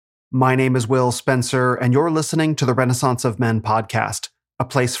My name is Will Spencer, and you're listening to the Renaissance of Men podcast, a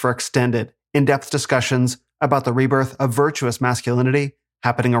place for extended, in-depth discussions about the rebirth of virtuous masculinity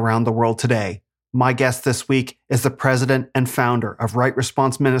happening around the world today. My guest this week is the president and founder of Right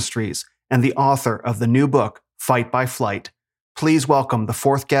Response Ministries and the author of the new book, Fight by Flight. Please welcome the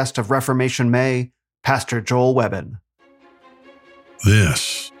fourth guest of Reformation May, Pastor Joel WEBBON.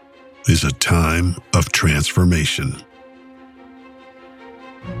 This is a time of transformation.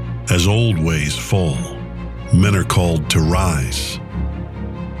 As old ways fall, men are called to rise,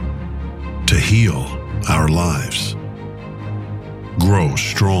 to heal our lives, grow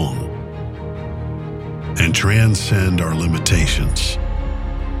strong, and transcend our limitations.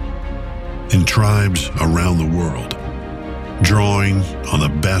 In tribes around the world, drawing on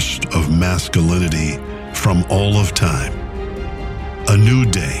the best of masculinity from all of time, a new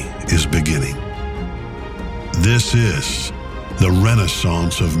day is beginning. This is the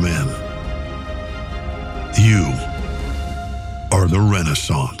Renaissance of Men. You are the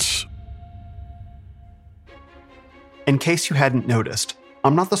Renaissance. In case you hadn't noticed,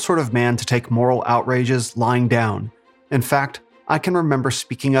 I'm not the sort of man to take moral outrages lying down. In fact, I can remember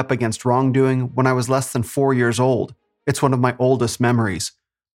speaking up against wrongdoing when I was less than 4 years old. It's one of my oldest memories.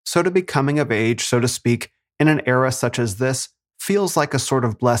 So to be coming of age, so to speak, in an era such as this feels like a sort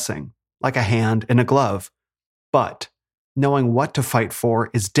of blessing, like a hand in a glove. But knowing what to fight for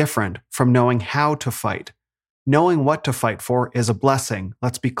is different from knowing how to fight. Knowing what to fight for is a blessing,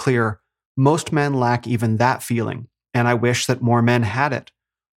 let's be clear. Most men lack even that feeling, and I wish that more men had it.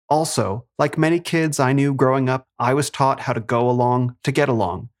 Also, like many kids I knew growing up, I was taught how to go along to get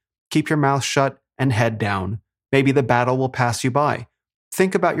along. Keep your mouth shut and head down. Maybe the battle will pass you by.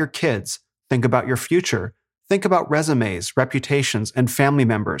 Think about your kids. Think about your future. Think about resumes, reputations, and family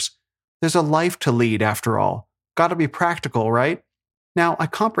members. There's a life to lead after all. Gotta be practical, right? Now, I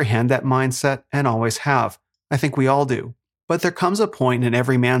comprehend that mindset and always have. I think we all do. But there comes a point in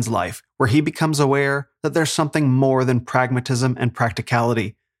every man's life where he becomes aware that there's something more than pragmatism and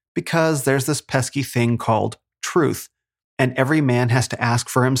practicality, because there's this pesky thing called truth. And every man has to ask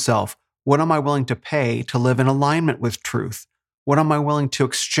for himself, what am I willing to pay to live in alignment with truth? What am I willing to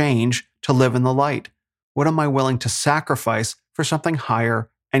exchange to live in the light? What am I willing to sacrifice for something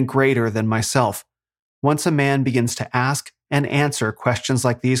higher and greater than myself? Once a man begins to ask and answer questions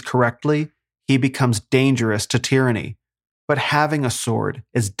like these correctly, he becomes dangerous to tyranny. But having a sword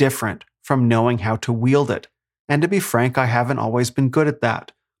is different from knowing how to wield it. And to be frank, I haven't always been good at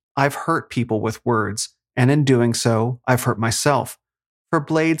that. I've hurt people with words, and in doing so, I've hurt myself. For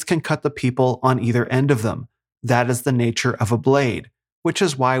blades can cut the people on either end of them. That is the nature of a blade, which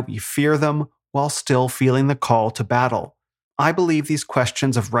is why we fear them while still feeling the call to battle. I believe these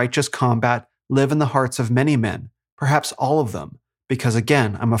questions of righteous combat live in the hearts of many men, perhaps all of them, because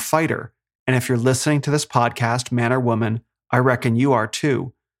again, I'm a fighter, and if you're listening to this podcast, man or woman, I reckon you are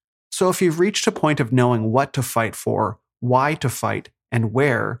too. So if you've reached a point of knowing what to fight for, why to fight, and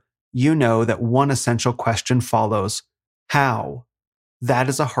where, you know that one essential question follows: how? That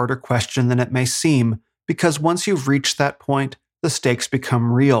is a harder question than it may seem, because once you've reached that point, the stakes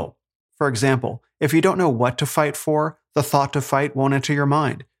become real. For example, if you don't know what to fight for, the thought to fight won't enter your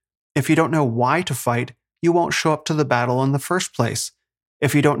mind. If you don't know why to fight, you won't show up to the battle in the first place.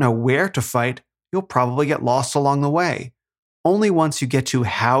 If you don't know where to fight, you'll probably get lost along the way. Only once you get to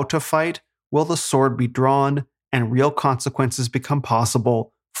how to fight will the sword be drawn and real consequences become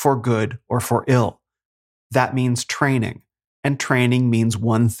possible for good or for ill. That means training, and training means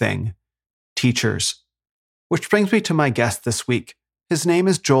one thing: teachers. Which brings me to my guest this week. His name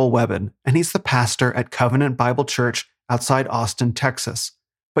is Joel WEBBON, and he's the pastor at Covenant Bible Church outside Austin, Texas.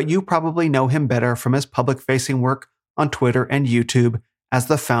 But you probably know him better from his public-facing work on Twitter and YouTube as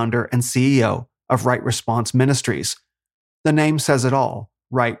the founder and CEO of Right Response Ministries. The name says it all: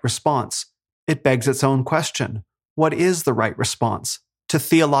 right response. It begs its own question. What is the right response to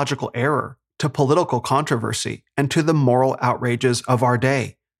theological error, to political controversy, and to the moral outrages of our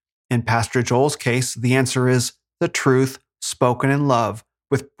day? In Pastor Joel's case, the answer is the truth spoken in love,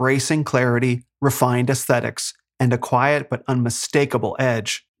 with bracing clarity, refined aesthetics, and a quiet but unmistakable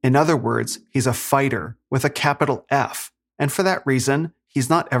edge. In other words, he's a fighter with a capital F, and for that reason, he's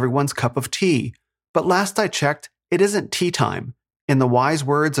not everyone's cup of tea. But last I checked, it isn't tea time. In the wise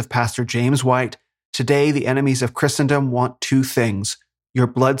words of Pastor James White, today the enemies of Christendom want two things: your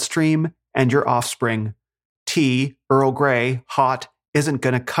bloodstream and your offspring. Tea, Earl Grey, hot, isn't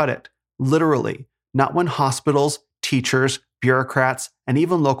going to cut it. Literally, not when hospitals, teachers, bureaucrats, and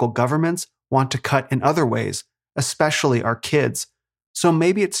even local governments want to cut in other ways, especially our kids. So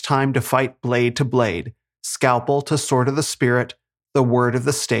maybe it's time to fight blade to blade, scalpel to sword of the Spirit, the word of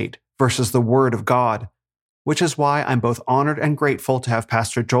the state versus the word of God, which is why I'm both honored and grateful to have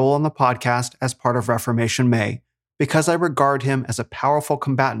Pastor Joel on the podcast as part of Reformation May, because I regard him as a powerful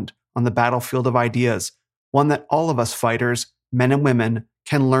combatant on the battlefield of ideas, one that all of us fighters, men and women,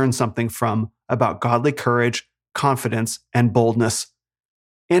 can learn something from about godly courage, confidence, and boldness.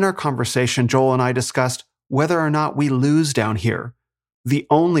 In our conversation, Joel and I discussed whether or not we lose down here, the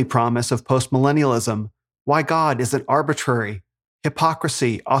only promise of postmillennialism, why God isn't arbitrary,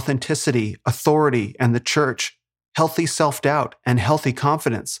 hypocrisy, authenticity, authority, and the church, healthy self-doubt and healthy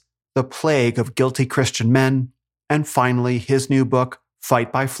confidence, the plague of guilty Christian men, and finally, his new book,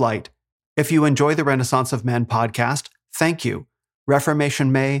 Fight by Flight. If you enjoy the Renaissance of Men podcast, thank you.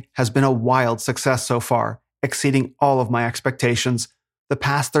 Reformation May has been a wild success so far, exceeding all of my expectations. The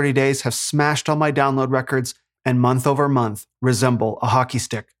past 30 days have smashed all my download records, and month over month resemble a hockey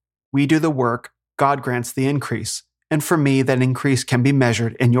stick. We do the work, God grants the increase. And for me, that increase can be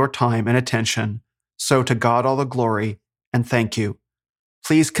measured in your time and attention. So to God all the glory, and thank you.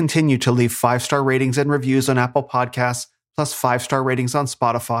 Please continue to leave 5-star ratings and reviews on Apple Podcasts, plus 5-star ratings on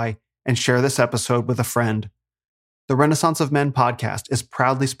Spotify, and share this episode with a friend. The Renaissance of Men podcast is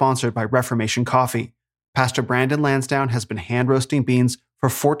proudly sponsored by Reformation Coffee. Pastor Brandon Lansdowne has been hand-roasting beans for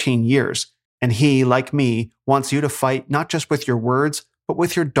 14 years, and he, like me, wants you to fight not just with your words, but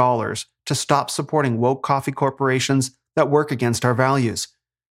with your dollars to stop supporting woke coffee corporations that work against our values.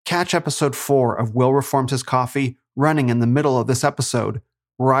 Catch episode 4 of Will Reforms His Coffee running in the middle of this episode,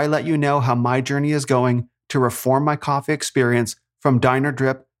 where I let you know how my journey is going to reform my coffee experience from diner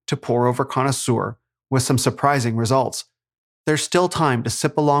drip to pour over connoisseur, with some surprising results. There's still time to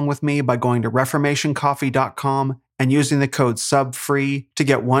sip along with me by going to reformationcoffee.com and using the code SUBFREE to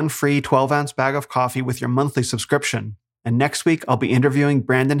get one free 12-ounce bag of coffee with your monthly subscription. And next week, I'll be interviewing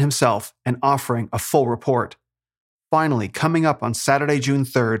Brandon himself and offering a full report. Finally, coming up on Saturday, June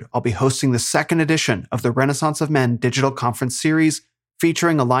 3rd, I'll be hosting the second edition of the Renaissance of Men digital conference series,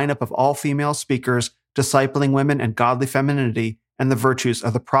 featuring a lineup of all-female speakers discipling women and godly femininity and the virtues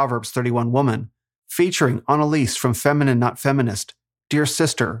of the Proverbs 31 woman, featuring Annalise from Feminine Not Feminist, Dear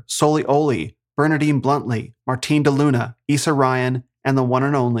Sister, Soli Oli, Bernadine Bluntly, Martine DeLuna, Issa Ryan, and the one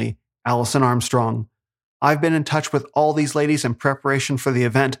and only Allison Armstrong. I've been in touch with all these ladies in preparation for the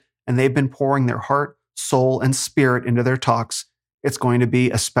event, and they've been pouring their heart, soul, and spirit into their talks. It's going to be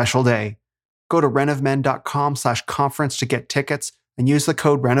a special day. Go to renofmen.com/conference to get tickets and use the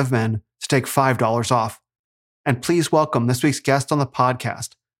code RENOFMEN to take $5 off. And please welcome this week's guest on the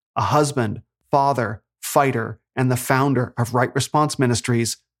podcast, a husband, father, fighter, and the founder of Right Response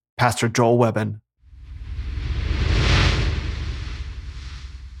Ministries, Pastor Joel WEBBON.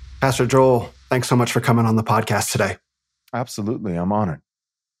 Pastor Joel, thanks so much for coming on the podcast today. Absolutely. I'm honored.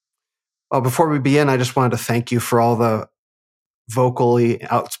 Well, before we begin, I just wanted to thank you for all the vocally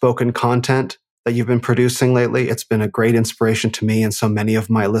outspoken content that you've been producing lately. It's been a great inspiration to me and so many of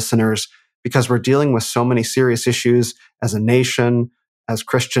my listeners, because we're dealing with so many serious issues as a nation, as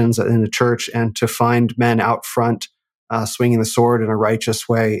Christians in the church, and to find men out front swinging the sword in a righteous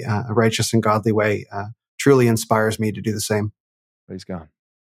way, a righteous and godly way, truly inspires me to do the same. Praise God.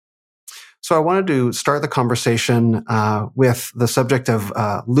 So I wanted to start the conversation with the subject of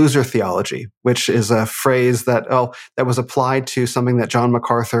loser theology, which is a phrase that was applied to something that John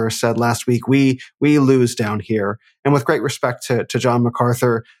MacArthur said last week. We lose down here. And with great respect to John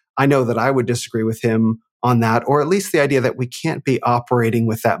MacArthur, I know that I would disagree with him on that, or at least the idea that we can't be operating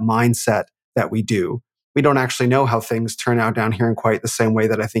with that mindset that we do. We don't actually know how things turn out down here in quite the same way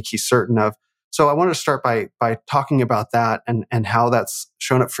that I think he's certain of. So I wanted to start by talking about that and how that's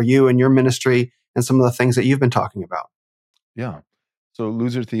shown up for you in your ministry and some of the things that you've been talking about. Yeah. So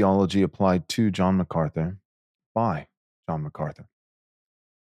loser theology applied to John MacArthur by John MacArthur.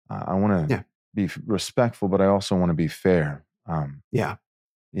 I want to be respectful, but I also want to be fair. I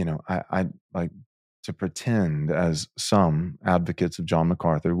like to pretend as some advocates of John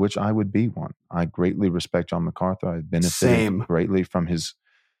MacArthur, which I would be one. I greatly respect John MacArthur. I've benefited greatly from his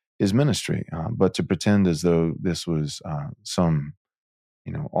ministry, but to pretend as though this was some,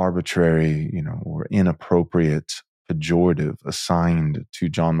 arbitrary, or inappropriate pejorative assigned to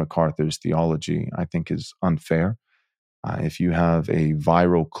John MacArthur's theology, I think is unfair. If you have a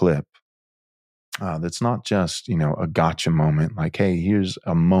viral clip that's not just, a gotcha moment, like, hey, here's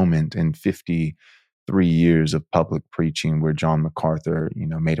a moment in 53 years of public preaching where John MacArthur,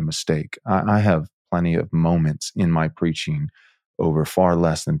 made a mistake. I have plenty of moments in my preaching over far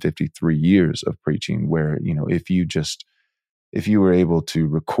less than 53 years of preaching where, if you were able to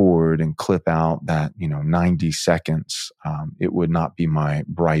record and clip out that, 90 seconds, it would not be my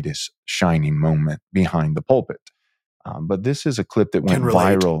brightest shining moment behind the pulpit. But this is a clip that went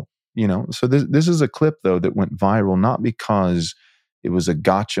viral, So this is a clip, though, that went viral not because it was a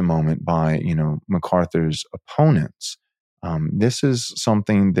gotcha moment by, MacArthur's opponents. This is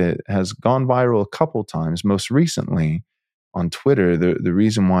something that has gone viral a couple times. Most recently on Twitter, the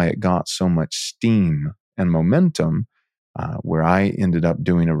reason why it got so much steam and momentum, where I ended up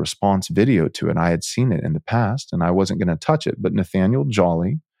doing a response video to it. I had seen it in the past and I wasn't going to touch it, but Nathaniel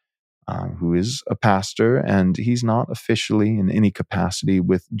Jolly, who is a pastor, and he's not officially in any capacity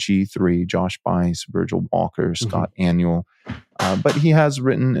with G3, Josh Bice, Virgil Walker, Scott Annual, but he has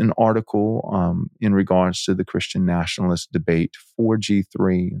written an article in regards to the Christian nationalist debate for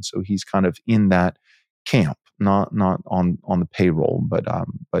G3, and so he's kind of in that camp, not on the payroll, but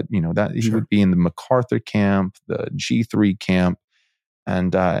that he would be in the MacArthur camp, the G3 camp,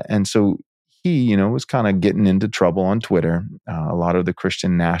 and so he, was kind of getting into trouble on Twitter. A lot of the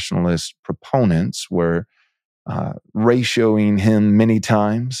Christian nationalist proponents were ratioing him many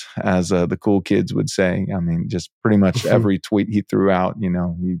times, as the cool kids would say. I mean, just pretty much every tweet he threw out,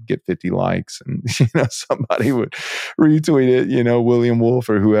 he'd get 50 likes, and somebody would retweet it, William Wolf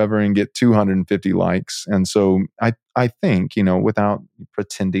or whoever, and get 250 likes. And so I think, without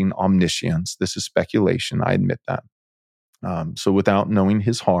pretending omniscience, this is speculation. I admit that. So without knowing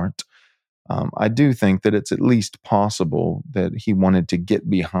his heart, I do think that it's at least possible that he wanted to get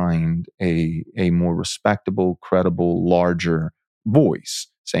behind a more respectable, credible, larger voice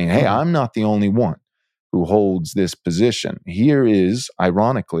saying, hey, I'm not the only one who holds this position. Here is,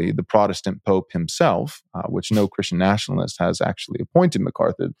 ironically, the Protestant Pope himself, which no Christian nationalist has actually appointed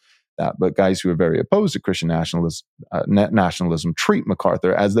MacArthur that, but guys who are very opposed to Christian nationalism treat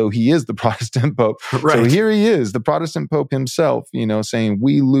MacArthur as though he is the Protestant Pope. Right. So here he is, the Protestant Pope himself, saying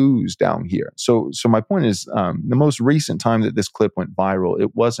we lose down here. So my point is, the most recent time that this clip went viral,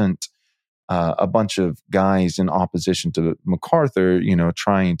 it wasn't a bunch of guys in opposition to MacArthur,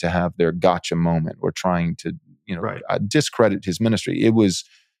 trying to have their gotcha moment or trying to, discredit his ministry. It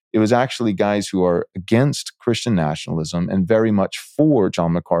was actually guys who are against Christian nationalism and very much for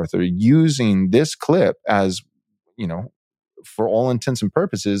John MacArthur, using this clip as, for all intents and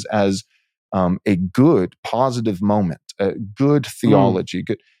purposes, as a good, positive moment, a good theology.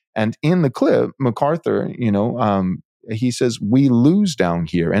 Good. And in the clip, MacArthur, he says, we lose down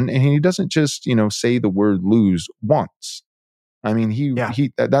here. And he doesn't just, say the word lose once. I mean, he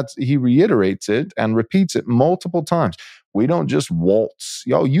reiterates it and repeats it multiple times. We don't just waltz.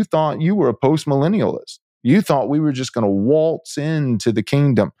 You thought you were a postmillennialist. You thought we were just going to waltz into the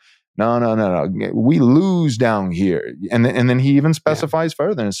kingdom. No. We lose down here. And then he even specifies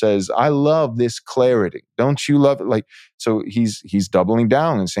further and says, I love this clarity. Don't you love it? So he's doubling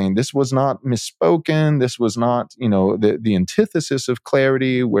down and saying, this was not misspoken. This was not, the antithesis of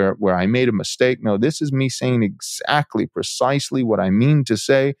clarity where I made a mistake. No, this is me saying exactly, precisely what I mean to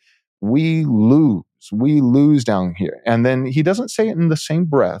say. We lose down here. And then he doesn't say it in the same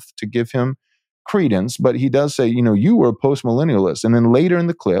breath to give him credence, but he does say, you were a postmillennialist. And then later in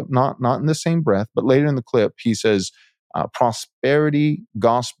the clip, not in the same breath, but later in the clip, he says, prosperity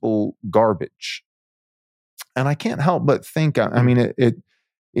gospel garbage. And I can't help but think,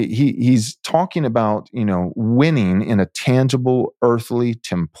 he's talking about, winning in a tangible, earthly,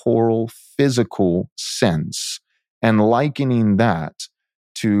 temporal, physical sense and likening that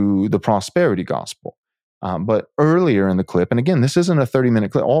to the prosperity gospel. But earlier in the clip, and again, this isn't a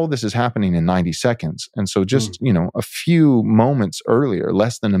 30-minute clip. All of this is happening in 90 seconds. And so just, a few moments earlier,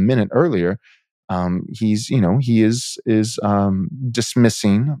 less than a minute earlier, he is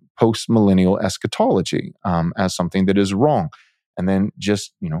dismissing post-millennial eschatology as something that is wrong. And then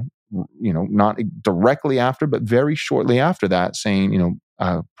just, not directly after, but very shortly after that, saying,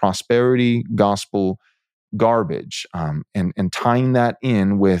 prosperity gospel garbage, and tying that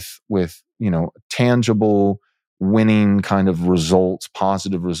in with tangible winning kind of results,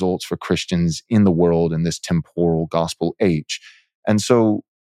 positive results for Christians in the world in this temporal gospel age. And so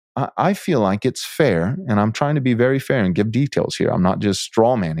I feel like it's fair, and I'm trying to be very fair and give details here. I'm not just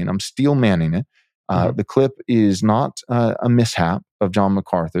straw manning, I'm steel manning it. The clip is not a mishap of John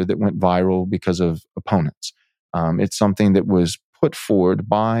MacArthur that went viral because of opponents. It's something that was put forward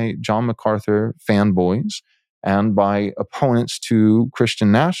by John MacArthur fanboys and by opponents to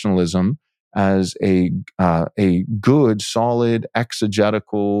Christian nationalism as a good, solid,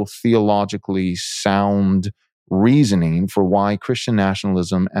 exegetical, theologically sound reasoning for why Christian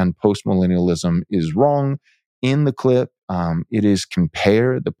nationalism and postmillennialism is wrong. In the clip, it is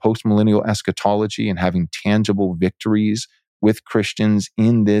compare the postmillennial eschatology and having tangible victories with Christians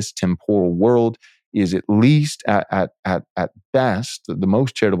in this temporal world is at least at best, the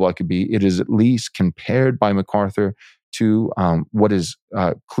most charitable I could be, it is at least compared by MacArthur to what is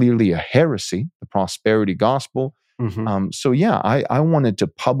clearly a heresy, the prosperity gospel. So yeah, I wanted to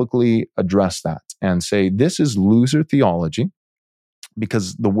publicly address that and say this is loser theology,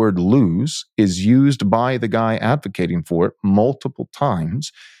 because the word lose is used by the guy advocating for it multiple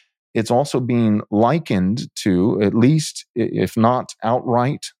times. It's also being likened to, at least if not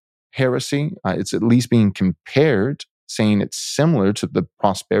outright heresy, it's at least being compared, saying it's similar to the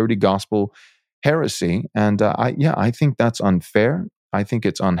prosperity gospel heresy. And I think that's unfair. I think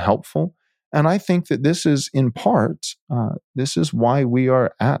it's unhelpful. And I think that this is in part, this is why we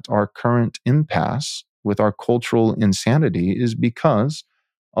are at our current impasse with our cultural insanity, is because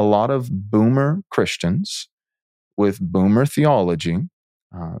a lot of boomer Christians with boomer theology,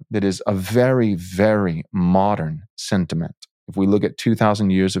 that is a very, very modern sentiment. If we look at 2,000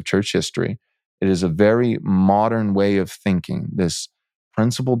 years of church history, it is a very modern way of thinking. This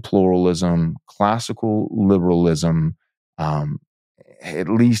principled pluralism, classical liberalism, at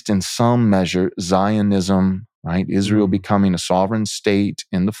least in some measure, Zionism, right? Israel becoming a sovereign state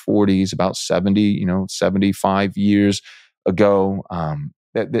in the 40s, about 75 years ago.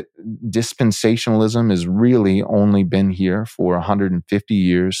 That dispensationalism has really only been here for 150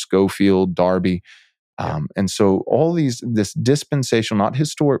 years, Schofield, Darby. And so all this dispensational, not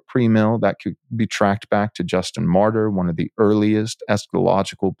historic premill, that could be tracked back to Justin Martyr, one of the earliest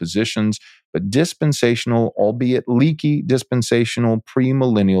eschatological positions, but dispensational, albeit leaky dispensational,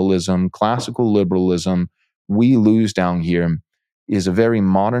 premillennialism, classical liberalism, we lose down here, is a very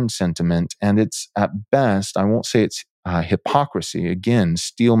modern sentiment. And it's at best, I won't say it's hypocrisy, again,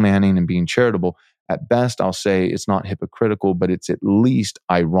 steel manning and being charitable. At best, I'll say it's not hypocritical, but it's at least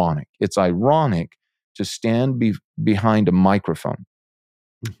ironic. It's ironic to stand behind a microphone,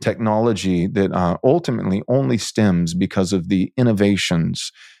 technology that ultimately only stems because of the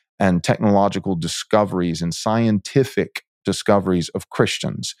innovations and technological discoveries and scientific discoveries of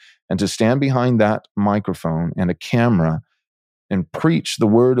Christians, and to stand behind that microphone and a camera and preach the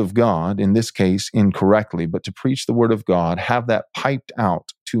word of God, in this case incorrectly, but to preach the word of God, have that piped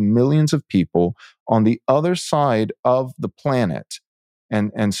out to millions of people on the other side of the planet.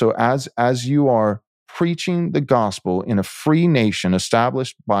 And so as you are preaching the gospel in a free nation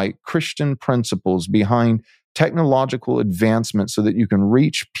established by Christian principles behind technological advancement so that you can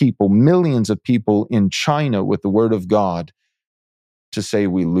reach people, millions of people in China with the word of God, to say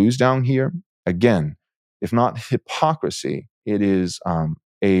we lose down here, again, if not hypocrisy, it is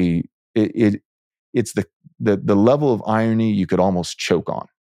it's the level of irony you could almost choke on.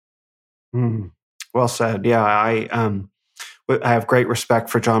 Well said. Yeah, I have great respect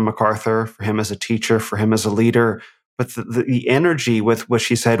for John MacArthur, for him as a teacher, for him as a leader. But the energy with which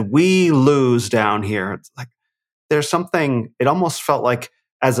he said, "We lose down here," it's like there's something. It almost felt like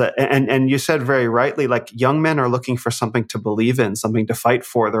and you said very rightly, like young men are looking for something to believe in, something to fight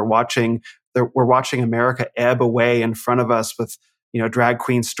for. We're watching America ebb away in front of us with, drag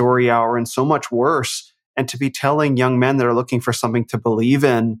queen story hour and so much worse. And to be telling young men that are looking for something to believe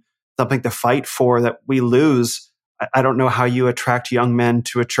in, something to fight for, that we lose. I don't know how you attract young men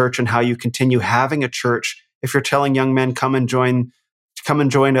to a church and how you continue having a church if you're telling young men come and join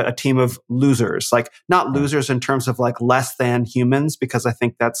a team of losers, like not losers in terms of like less than humans, because I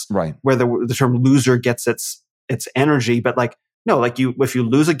think that's right where the term loser gets its energy. But like, no, like if you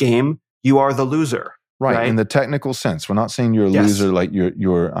lose a game, you are the loser. Right. In the technical sense, we're not saying you're a loser, like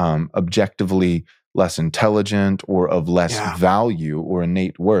you're objectively less intelligent or of less value or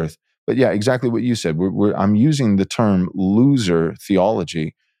innate worth. But yeah, exactly what you said. I'm using the term loser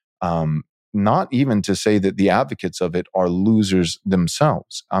theology, not even to say that the advocates of it are losers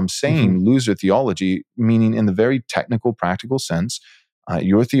themselves. I'm saying loser theology, meaning in the very technical, practical sense,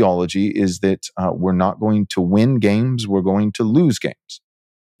 your theology is that we're not going to win games, we're going to lose games.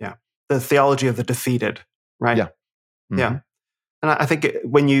 Yeah. The theology of the defeated, right? Yeah. Yeah. And I think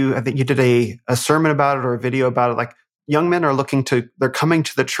you did a sermon about it or a video about it, like young men they're coming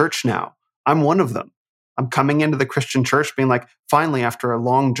to the church now. I'm one of them. I'm coming into the Christian church being like, finally, after a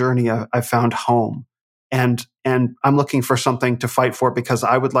long journey, I found home. And I'm looking for something to fight for because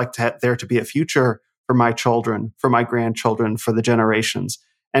I would like there to be a future for my children, for my grandchildren, for the generations.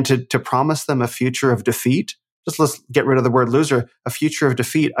 And to promise them a future of defeat, just let's get rid of the word loser, a future of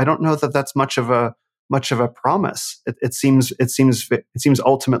defeat. I don't know that that's much of a promise. It seems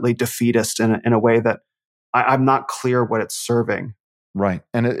ultimately defeatist in a way that I'm not clear what it's serving. Right.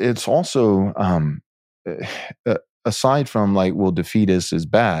 And it's also, aside from like, well, defeatist is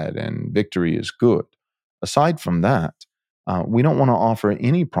bad and victory is good. Aside from that, we don't want to offer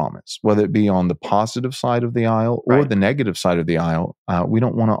any promise, whether it be on the positive side of the aisle or the negative side of the aisle. We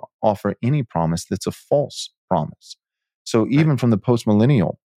don't want to offer any promise that's a false promise. So even from the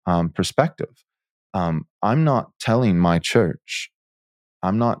postmillennial perspective, I'm not telling my church,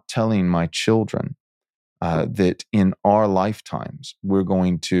 I'm not telling my children that in our lifetimes we're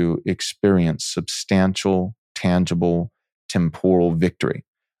going to experience substantial, tangible, temporal victory.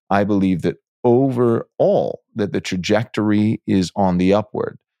 I believe that overall that the trajectory is on the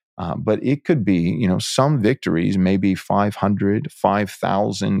upward. But it could be, some victories may be 500,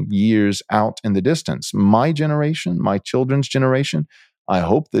 5,000 years out in the distance. My generation, my children's generation, I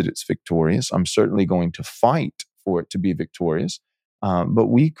hope that it's victorious. I'm certainly going to fight for it to be victorious. But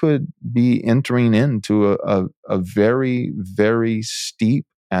we could be entering into a very, very steep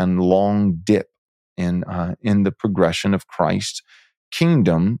and long dip in the progression of Christ's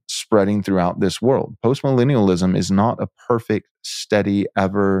kingdom spreading throughout this world. Postmillennialism is not a perfect, steady,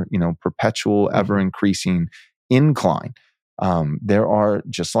 ever, perpetual, ever increasing incline. There are,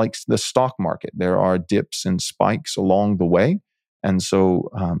 just like the stock market, there are dips and spikes along the way. And so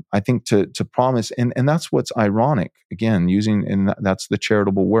I think to promise, and that's what's ironic, again, that's the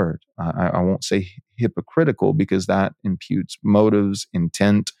charitable word. I won't say hypocritical, because that imputes motives,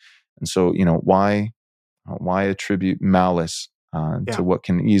 intent. And so, why attribute malice to what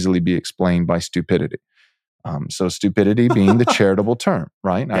can easily be explained by stupidity? So stupidity being the charitable term,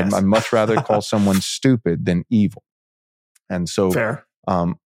 right? Yes. I'd much rather call someone stupid than evil. And so, fair.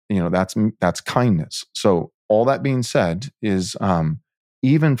 That's kindness. So all that being said is,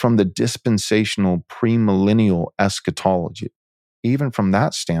 even from the dispensational premillennial eschatology, even from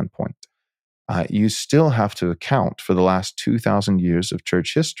that standpoint, you still have to account for the last 2,000 years of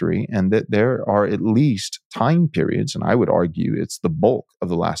church history, and that there are at least time periods, and I would argue it's the bulk of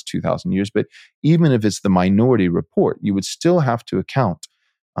the last 2,000 years, but even if it's the minority report, you would still have to account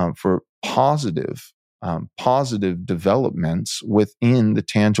for positive developments within the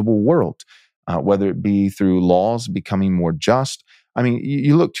tangible world, whether it be through laws becoming more just. I mean,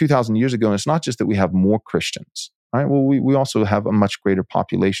 you look 2,000 years ago, and it's not just that we have more Christians, right? Well, we also have a much greater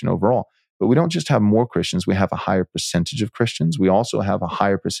population overall. But we don't just have more Christians, we have a higher percentage of Christians. We also have a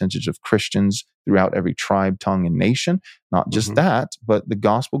higher percentage of Christians throughout every tribe, tongue, and nation. Not just that, but the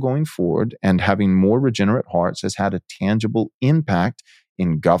gospel going forward and having more regenerate hearts has had a tangible impact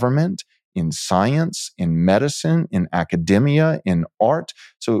in government, in science, in medicine, in academia, in art.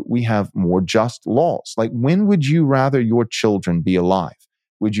 So we have more just laws. Like, when would you rather your children be alive?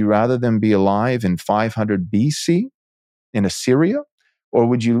 Would you rather them be alive in 500 BC in Assyria? Or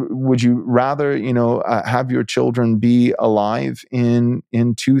would you rather, have your children be alive in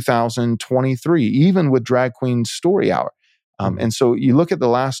 2023, even with Drag Queen Story Hour? And so you look at the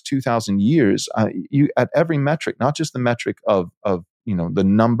last 2,000 years, you at every metric, not just the metric of the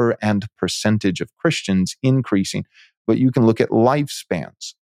number and percentage of Christians increasing, but you can look at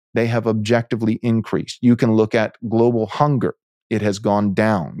lifespans. They have objectively increased. You can look at global hunger. It has gone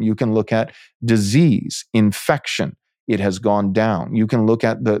down. You can look at disease, infection. It has gone down. You can look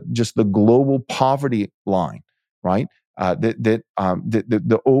at the global poverty line, right? The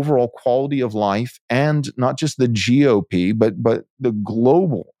overall quality of life, and not just the GOP, but the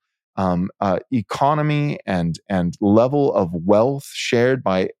global economy and level of wealth shared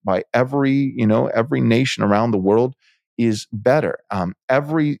by every nation around the world is better.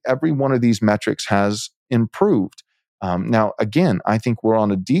 Every one of these metrics has improved. Now, again, I think we're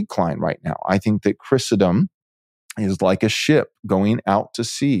on a decline right now. I think that Christendom is like a ship going out to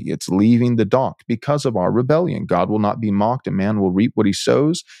sea. It's leaving the dock because of our rebellion. God will not be mocked, and man will reap what he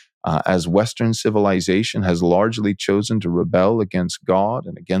sows. As Western civilization has largely chosen to rebel against God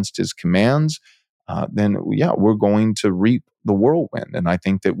and against his commands, then we're going to reap the whirlwind. And I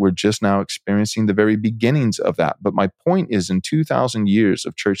think that we're just now experiencing the very beginnings of that. But my point is, in 2,000 years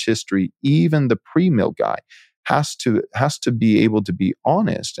of church history, even the pre-mill guy has to be able to be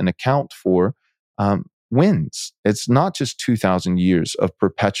honest and account for wins. It's not just 2,000 years of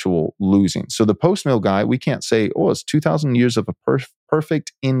perpetual losing. So the post-mill guy, we can't say, it's 2,000 years of a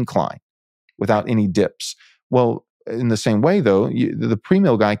perfect incline without any dips. Well, in the same way, though, the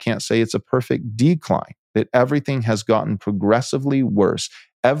pre-mill guy can't say it's a perfect decline, that everything has gotten progressively worse.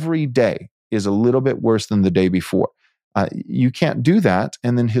 Every day is a little bit worse than the day before. You can't do that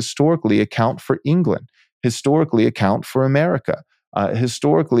and then historically account for England, historically account for America,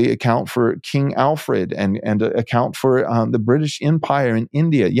 historically account for King Alfred and account for the British Empire in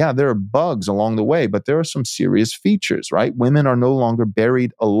India. Yeah, there are bugs along the way, but there are some serious features, right? Women are no longer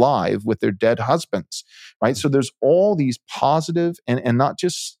buried alive with their dead husbands, right? So there's all these positive, and not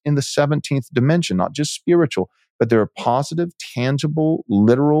just in the 17th dimension, not just spiritual, but there are positive, tangible,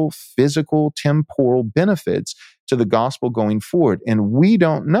 literal, physical, temporal benefits to the gospel going forward. And we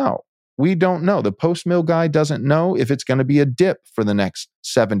don't know. We don't know. The post-mill guy doesn't know if it's going to be a dip for the next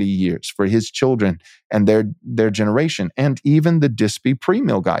 70 years for his children and their generation. And even the Dispy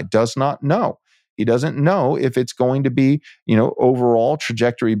pre-mill guy does not know. He doesn't know if it's going to be, overall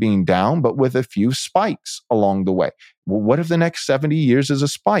trajectory being down, but with a few spikes along the way. Well, what if the next 70 years is a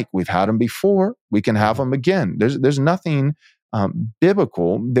spike? We've had them before. We can have them again. There's nothing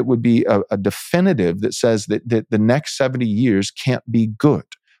biblical that would be a definitive that says that the next 70 years can't be good,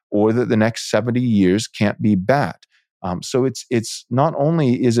 or that the next 70 years can't be bad. So it's not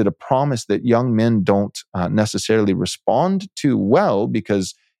only is it a promise that young men don't necessarily respond to well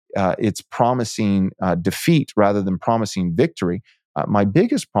because it's promising defeat rather than promising victory. My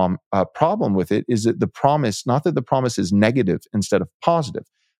biggest problem with it is that the promise, not that the promise is negative instead of positive,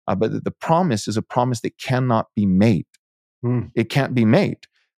 but that the promise is a promise that cannot be made. It can't be made.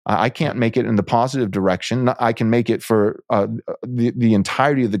 I can't make it in the positive direction. I can make it for the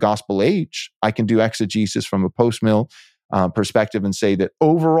entirety of the gospel age. I can do exegesis from a post-mill perspective and say that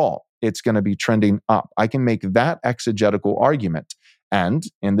overall it's going to be trending up. I can make that exegetical argument. And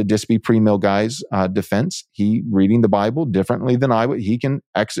in the Dispy pre-mill guy's defense, he reading the Bible differently than I would.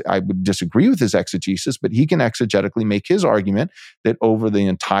 I would disagree with his exegesis, but he can exegetically make his argument that over the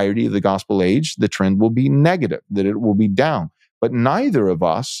entirety of the gospel age, the trend will be negative, that it will be down. But neither of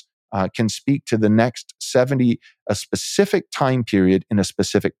us can speak to the next 70, a specific time period in a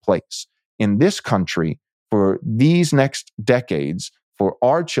specific place. In this country, for these next decades, for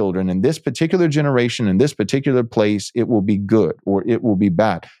our children in this particular generation, in this particular place, it will be good or it will be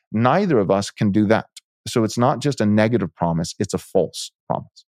bad. Neither of us can do that. So it's not just a negative promise, it's a false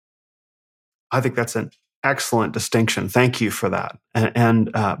promise. I think that's an excellent distinction. Thank you for that.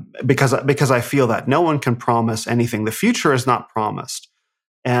 And because I feel that no one can promise anything. The future is not promised.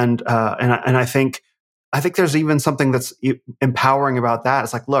 And I think there's even something that's empowering about that.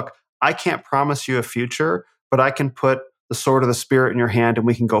 It's like, look, I can't promise you a future, but I can put the sword of the Spirit in your hand and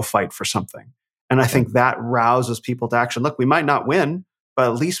we can go fight for something. And I think that rouses people to action. Look, we might not win,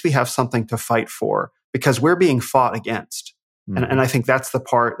 but at least we have something to fight for because we're being fought against. Mm-hmm. And I think that's the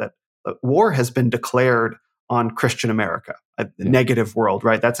part that war has been declared on Christian America, a negative world,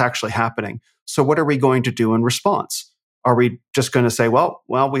 right? That's actually happening. So what are we going to do in response? Are we just going to say, well,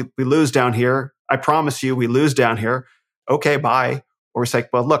 we lose down here. I promise you we lose down here. Okay, bye. Or we say,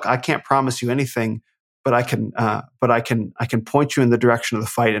 well, look, I can't promise you anything, but I can point you in the direction of the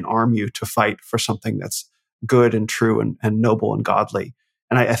fight and arm you to fight for something that's good and true and noble and godly.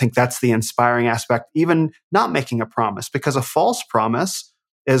 And I think that's the inspiring aspect, even not making a promise, because a false promise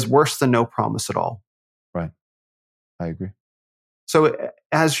is worse than no promise at all. Right. I agree. So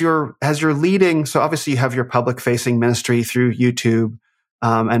as you're leading, so obviously you have your public facing ministry through YouTube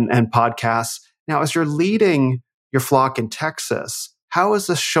and podcasts. Now, as you're leading your flock in Texas, how is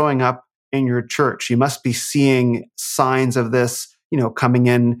this showing up in your church? You must be seeing signs of this, coming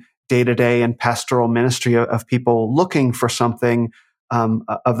in day to day in pastoral ministry of people looking for something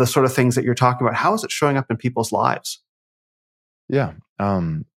of the sort of things that you're talking about. How is it showing up in people's lives? Yeah.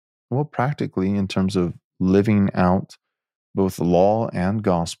 Well, practically in terms of living out both law and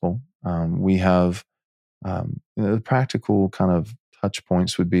gospel, we have the practical kind of touch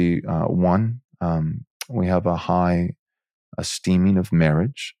points would be one, we have a high esteeming of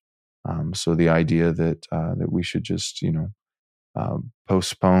marriage. So the idea that we should just,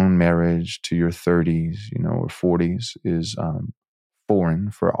 postpone marriage to your 30s, or 40s is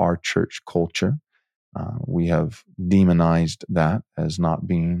foreign for our church culture. We have demonized that as not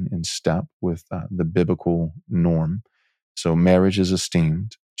being in step with the biblical norm. So marriage is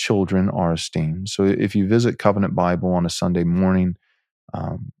esteemed. Children are esteemed. So if you visit Covenant Bible on a Sunday morning,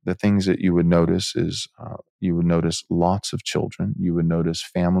 the things that you would notice is you would notice lots of children. You would notice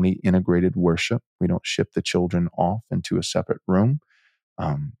family integrated worship. We don't ship the children off into a separate room.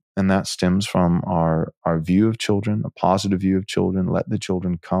 And that stems from our view of children, a positive view of children. Let the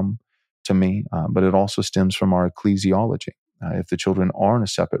children come to me. But it also stems from our ecclesiology. If the children are in a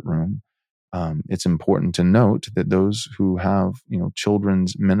separate room, it's important to note that those who have,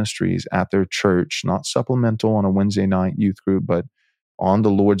 children's ministries at their church, not supplemental on a Wednesday night youth group, but on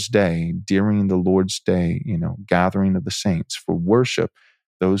the Lord's Day, during the Lord's Day, gathering of the saints for worship,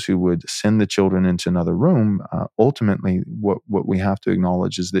 those who would send the children into another room, ultimately what we have to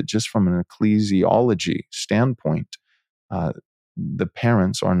acknowledge is that just from an ecclesiology standpoint, the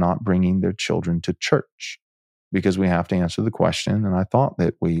parents are not bringing their children to church because we have to answer the question. And I thought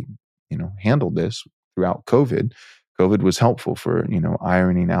that we, handled this throughout COVID. COVID was helpful for,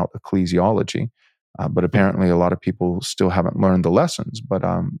 ironing out ecclesiology. But apparently a lot of people still haven't learned the lessons. But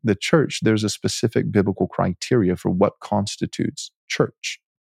the church, there's a specific biblical criteria for what constitutes church.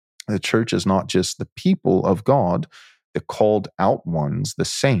 The church is not just the people of God, the called out ones, the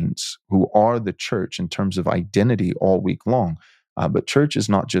saints who are the church in terms of identity all week long. But church is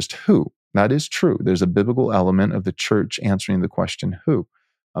not just who. That is true. There's a biblical element of the church answering the question who.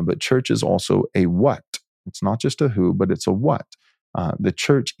 But church is also a what. It's not just a who, but it's a what. The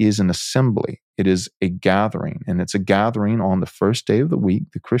church is an assembly. It is a gathering, and it's a gathering on the first day of the week,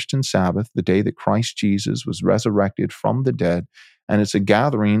 the Christian Sabbath, the day that Christ Jesus was resurrected from the dead. And it's a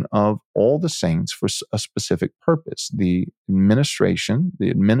gathering of all the saints for a specific purpose. The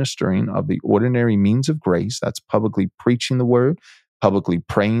administering of the ordinary means of grace, that's publicly preaching the word, publicly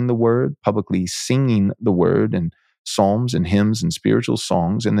praying the word, publicly singing the word, and psalms and hymns and spiritual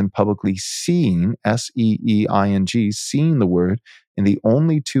songs, and then publicly seeing, S-E-E-I-N-G, seeing the word in the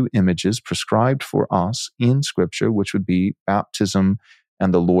only two images prescribed for us in Scripture, which would be baptism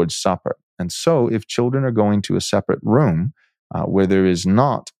and the Lord's Supper. And so if children are going to a separate room where there is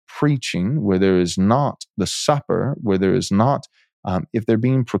not preaching, where there is not the supper, where there is not, if they're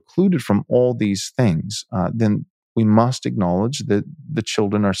being precluded from all these things, then we must acknowledge that the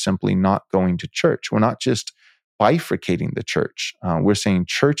children are simply not going to church. We're not just bifurcating the church. We're saying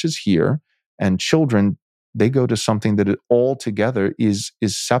church is here, and children, they go to something that altogether is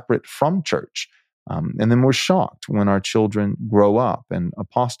separate from church. And then we're shocked when our children grow up and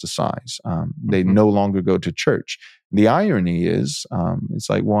apostatize. They no longer go to church. The irony is, it's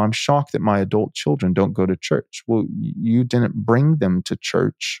like, well, I'm shocked that my adult children don't go to church. Well, you didn't bring them to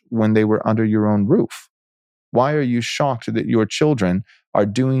church when they were under your own roof. Why are you shocked that your children are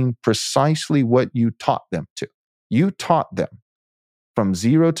doing precisely what you taught them to? You taught them from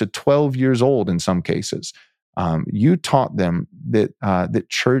 0 to 12 years old in some cases. You taught them that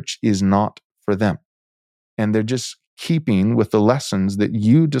church is not for them. And they're just keeping with the lessons that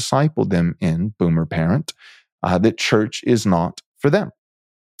you discipled them in, boomer parent, that church is not for them.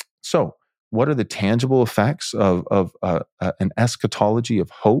 So what are the tangible effects of an eschatology of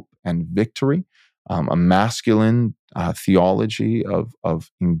hope and victory? A masculine theology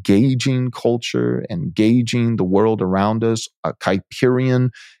of engaging culture, engaging the world around us, a Kuyperian,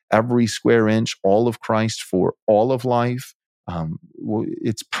 every square inch, all of Christ for all of life.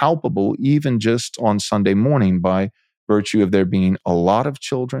 It's palpable even just on Sunday morning by virtue of there being a lot of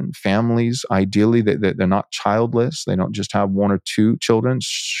children, families, ideally that they're not childless. They don't just have one or two children.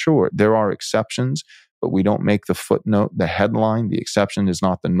 Sure, there are exceptions, but we don't make the footnote the headline. The exception is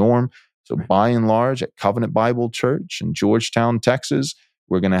not the norm. So by and large, at Covenant Bible Church in Georgetown, Texas,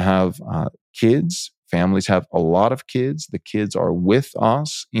 we're going to have kids. Families have a lot of kids. The kids are with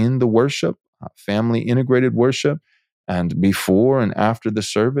us in the worship, family integrated worship. And before and after the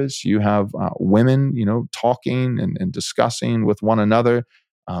service, you have women, talking and discussing with one another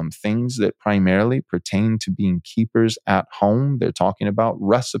things that primarily pertain to being keepers at home. They're talking about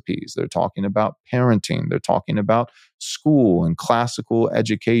recipes. They're talking about parenting. They're talking about school and classical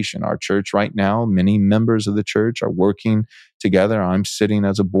education. Our church right now, many members of the church are working together. I'm sitting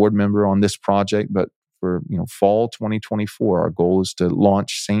as a board member on this project, but for fall 2024, our goal is to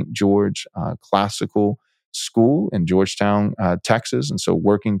launch St. George Classical School in Georgetown, Texas. And so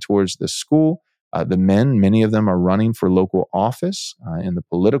working towards this school, the men, many of them are running for local office in the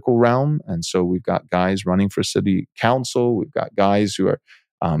political realm. And so we've got guys running for city council. We've got guys who are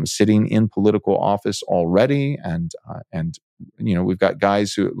sitting in political office already. And we've got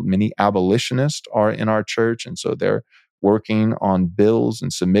guys many abolitionists are in our church. And so they're working on bills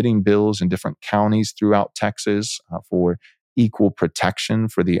and submitting bills in different counties throughout Texas for equal protection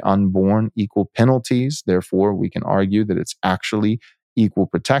for the unborn, equal penalties. Therefore, we can argue that it's actually equal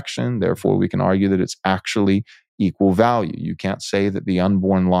protection. Therefore, we can argue that it's actually equal value. You can't say that the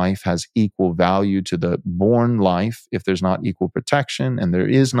unborn life has equal value to the born life if there's not equal protection, and there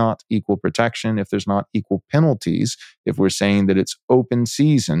is not equal protection if there's not equal penalties, if we're saying that it's open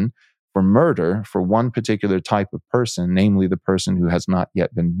season for murder for one particular type of person, namely the person who has not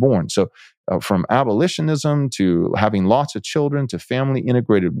yet been born. So from abolitionism to having lots of children to family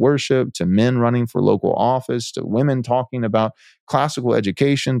integrated worship to men running for local office to women talking about classical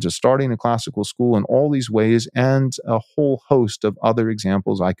education to starting a classical school in all these ways and a whole host of other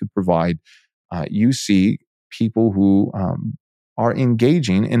examples I could provide, you see people who are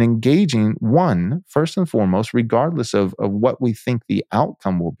engaging one, first and foremost, regardless of what we think the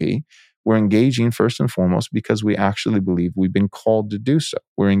outcome will be. We're engaging first and foremost because we actually believe we've been called to do so.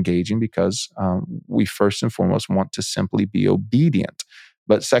 We're engaging because we first and foremost want to simply be obedient.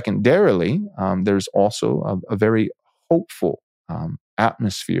 But secondarily, there's also a very hopeful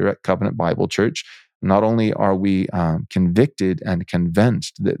atmosphere at Covenant Bible Church, not only are we convicted and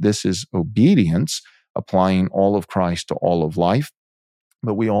convinced that this is obedience, applying all of Christ to all of life,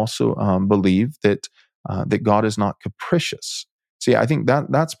 but we also believe that God is not capricious. See, I think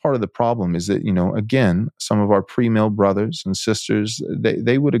that's part of the problem is that, again, some of our pre-mill brothers and sisters,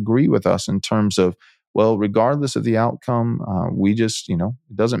 they would agree with us in terms of, well, regardless of the outcome, we just, it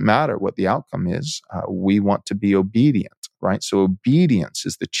doesn't matter what the outcome is. We want to be obedient, right? So obedience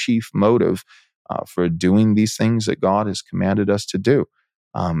is the chief motive for doing these things that God has commanded us to do.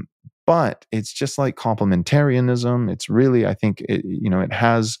 But it's just like complementarianism. It's really, I think,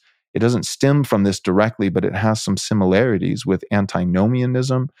 it doesn't stem from this directly, but it has some similarities with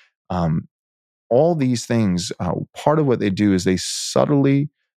antinomianism. All these things, part of what they do is they subtly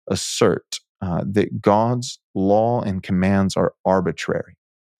assert that God's law and commands are arbitrary.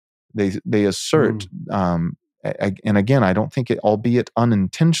 They assert, and again, I don't think it, albeit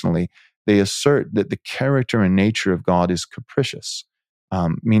unintentionally, they assert that the character and nature of God is capricious,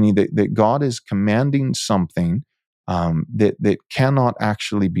 meaning that God is commanding something that cannot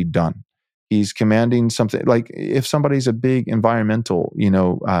actually be done. He's commanding something like if somebody's a big environmental,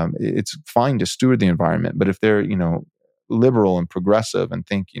 it's fine to steward the environment, but if they're, liberal and progressive and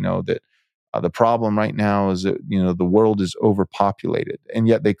think, that the problem right now is that, the world is overpopulated, and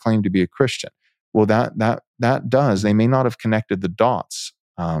yet they claim to be a Christian. Well, that does, they may not have connected the dots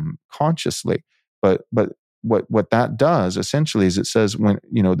consciously, but what that does essentially is it says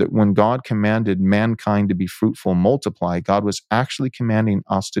that when God commanded mankind to be fruitful and multiply, God was actually commanding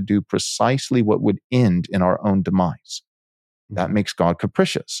us to do precisely what would end in our own demise. That makes God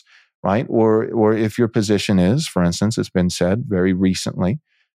capricious, right? Or if your position is, for instance, it's been said very recently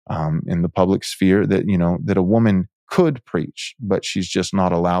in the public sphere that that a woman could preach, but she's just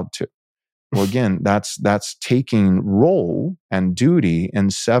not allowed to. Well, again, that's taking role and duty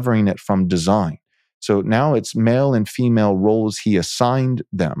and severing it from design. So now it's male and female roles he assigned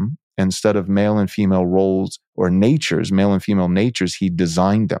them instead of male and female roles or natures, male and female natures he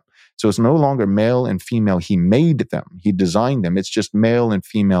designed them. So it's no longer male and female he made them, he designed them. It's just male and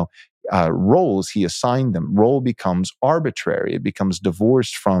female roles he assigned them. Role becomes arbitrary. It becomes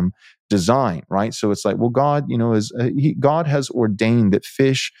divorced from design, right? So it's like, well, God, God has ordained that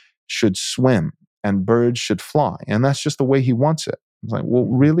fish should swim and birds should fly, and that's just the way he wants it. It's like, well,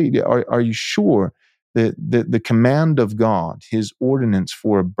 really, are you sure that the command of God, his ordinance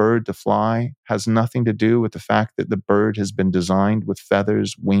for a bird to fly, has nothing to do with the fact that the bird has been designed with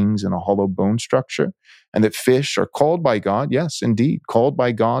feathers, wings, and a hollow bone structure, and that fish are called by God, yes, indeed, called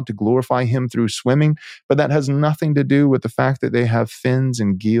by God to glorify him through swimming, but that has nothing to do with the fact that they have fins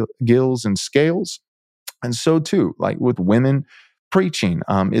and gills and scales. And so too, like with women preaching,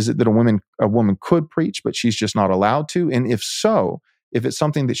 is it that a woman could preach, but she's just not allowed to? And if so, if it's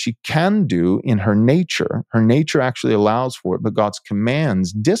something that she can do in her nature actually allows for it, but God's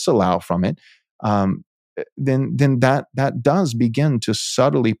commands disallow from it, then that does begin to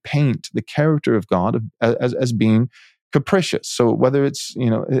subtly paint the character of God as being capricious. So whether it's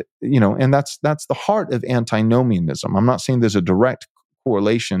and that's the heart of antinomianism. I'm not saying there's a direct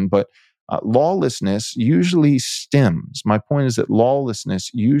correlation, but lawlessness usually stems. My point is that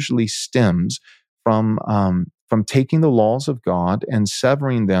lawlessness usually stems from taking the laws of God and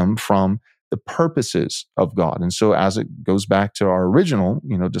severing them from the purposes of God. And so, as it goes back to our original,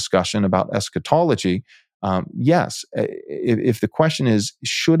 discussion about eschatology, yes, if the question is,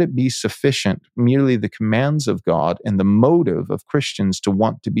 should it be sufficient merely the commands of God and the motive of Christians to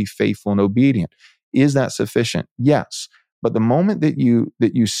want to be faithful and obedient? Is that sufficient? Yes. But the moment that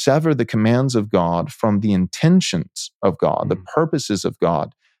you sever the commands of God from the intentions of God, the purposes of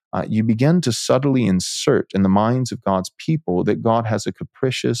God, you begin to subtly insert in the minds of God's people that God has a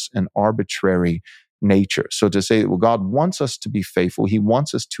capricious and arbitrary nature. So to say, well, God wants us to be faithful, he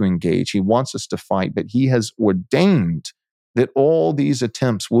wants us to engage, he wants us to fight, but he has ordained that all these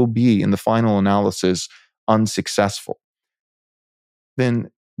attempts will be, in the final analysis, unsuccessful.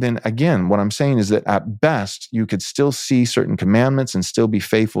 Then again, what I'm saying is that at best, you could still see certain commandments and still be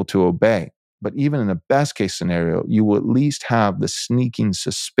faithful to obey. But even in a best case scenario, you will at least have the sneaking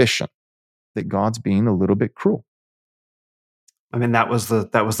suspicion that God's being a little bit cruel. I mean, that was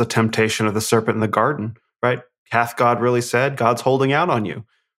the temptation of the serpent in the garden, right? Hath God really said? God's holding out on you,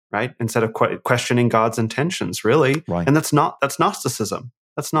 right? Instead of questioning God's intentions, really. Right. And that's Gnosticism.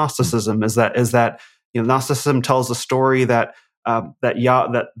 That's Gnosticism. Is that Gnosticism tells a story that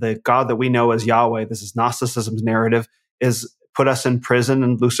the God that we know as Yahweh, this is Gnosticism's narrative, is put us in prison,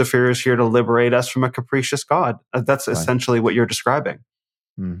 and Lucifer is here to liberate us from a capricious God. That's essentially what you're describing.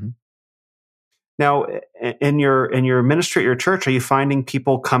 Mm-hmm. Now, in your ministry at your church, are you finding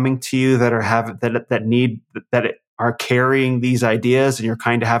people coming to you that are carrying these ideas, and you're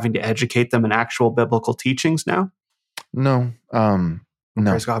kind of having to educate them in actual biblical teachings now? No, no.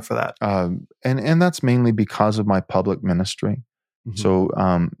 Praise God for that. And that's mainly because of my public ministry. Mm-hmm.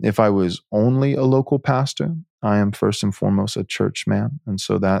 So if I was only a local pastor, I am first and foremost a church man, and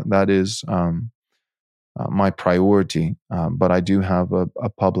so that is my priority. But I do have a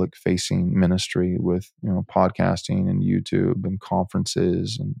public-facing ministry with podcasting and YouTube and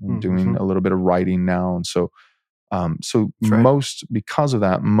conferences and doing a little bit of writing now, and so. Because of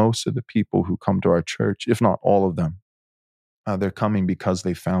that, most of the people who come to our church, if not all of them, they're coming because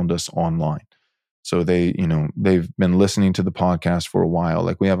they found us online. So they've been listening to the podcast for a while.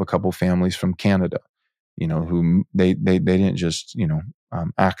 Like we have a couple families from Canada, who they didn't just,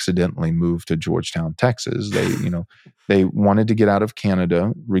 accidentally move to Georgetown, Texas. They wanted to get out of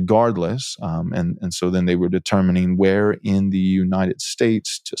Canada regardless. And so then they were determining where in the United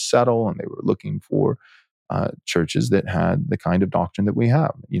States to settle, and they were looking for churches that had the kind of doctrine that we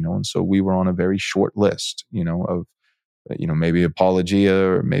have, and so we were on a very short list, of, maybe Apologia,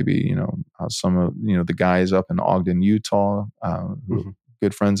 or maybe, some of, the guys up in Ogden, Utah, who are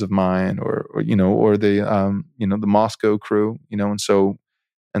good friends of mine, or the, the Moscow crew, and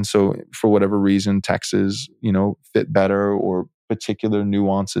so for whatever reason, Texas, fit better, or particular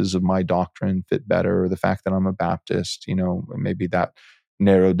nuances of my doctrine fit better, or the fact that I'm a Baptist, maybe that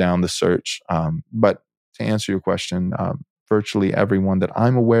narrowed down the search. But to answer your question, virtually everyone that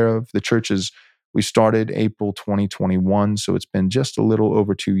I'm aware of, the churches, we started April 2021, so it's been just a little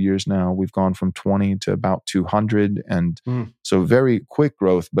over 2 years now. We've gone from 20 to about 200, and so very quick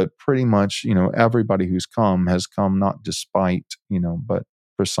growth, but pretty much, everybody who's come has come not despite, but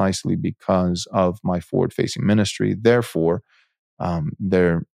precisely because of my forward-facing ministry. Therefore,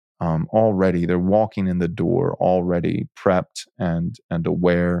 they're walking in the door already prepped and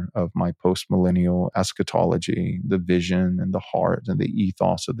aware of my post-millennial eschatology, the vision and the heart and the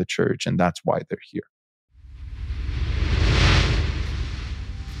ethos of the church, and that's why they're here.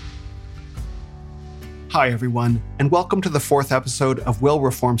 Hi, everyone, and welcome to the 4th episode of Will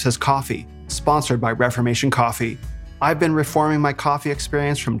Reforms His Coffee, sponsored by Reformation Coffee. I've been reforming my coffee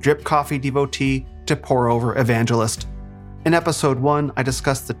experience from drip coffee devotee to pour-over evangelist. In episode 1, I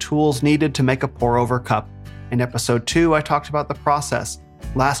discussed the tools needed to make a pour-over cup. In episode 2, I talked about the process.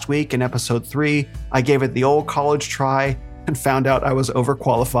 Last week, in episode 3, I gave it the old college try and found out I was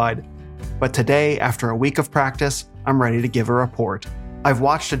overqualified. But today, after a week of practice, I'm ready to give a report. I've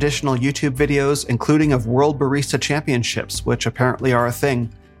watched additional YouTube videos, including of World Barista Championships, which apparently are a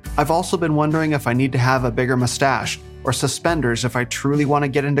thing. I've also been wondering if I need to have a bigger mustache or suspenders if I truly want to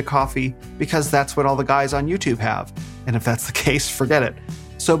get into coffee, because that's what all the guys on YouTube have. And if that's the case, forget it.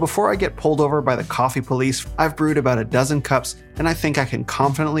 So before I get pulled over by the coffee police, I've brewed about a dozen cups, and I think I can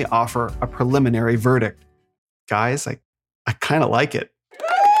confidently offer a preliminary verdict. Guys, I kind of like it.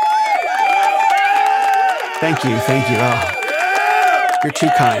 Thank you. Oh, you're too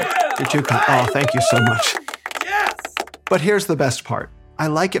kind. Oh, thank you so much. Yes! But here's the best part. I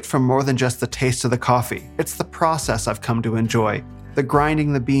like it for more than just the taste of the coffee. It's the process I've come to enjoy. The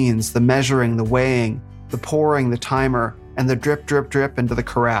grinding the beans, the measuring, the weighing, the pouring, the timer, and the drip, drip, drip into the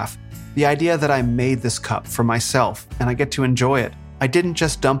carafe. The idea that I made this cup for myself and I get to enjoy it. I didn't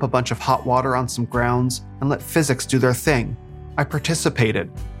just dump a bunch of hot water on some grounds and let physics do their thing. I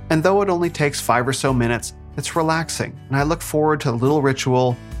participated. And though it only takes 5 or so minutes, it's relaxing, and I look forward to the little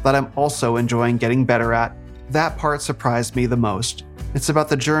ritual that I'm also enjoying getting better at. That part surprised me the most. It's about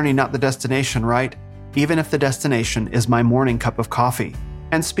the journey, not the destination, right? Even if the destination is my morning cup of coffee.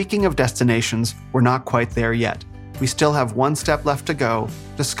 And speaking of destinations, we're not quite there yet. We still have one step left to go,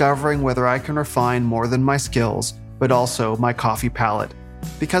 discovering whether I can refine more than my skills, but also my coffee palate.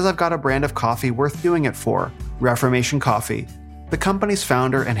 Because I've got a brand of coffee worth doing it for, Reformation Coffee. The company's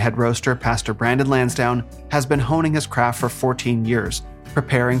founder and head roaster, Pastor Brandon Lansdowne, has been honing his craft for 14 years,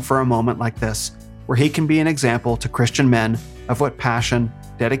 preparing for a moment like this, where he can be an example to Christian men of what passion,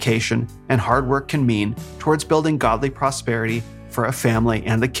 dedication, and hard work can mean towards building godly prosperity for a family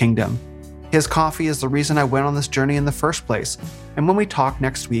and the kingdom. His coffee is the reason I went on this journey in the first place, and when we talk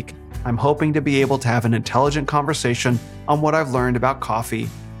next week, I'm hoping to be able to have an intelligent conversation on what I've learned about coffee.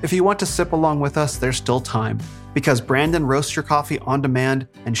 If you want to sip along with us, there's still time, because Brandon roasts your coffee on demand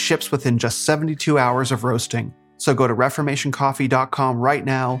and ships within just 72 hours of roasting. So go to reformationcoffee.com right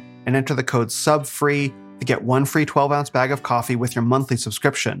now and enter the code SUBFREE to get one free 12-ounce bag of coffee with your monthly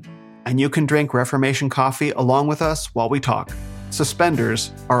subscription. And you can drink Reformation Coffee along with us while we talk.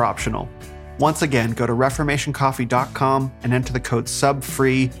 Suspenders are optional. Once again, go to reformationcoffee.com and enter the code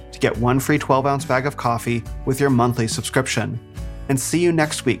SUBFREE to get 1 free 12-ounce bag of coffee with your monthly subscription. And see you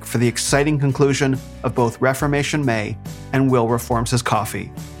next week for the exciting conclusion of both Reformation May and Will Reforms His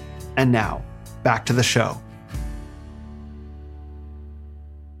Coffee. And now, back to the show.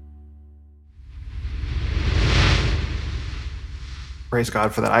 Praise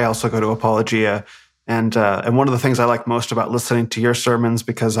God for that. I also go to Apologia. And one of the things I like most about listening to your sermons,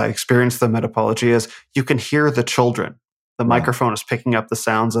 because I experienced them at Apologia, is you can hear the children. The microphone is picking up the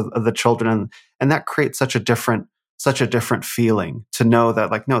sounds of the children, and that creates such a different feeling to know that,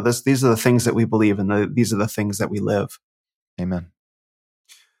 like, no, these are the things that we believe, and these are the things that we live. Amen.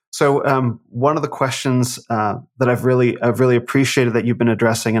 So one of the questions that I've really appreciated that you've been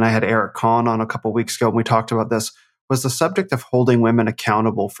addressing, and I had Eric Kahn on a couple of weeks ago, and we talked about this, was the subject of holding women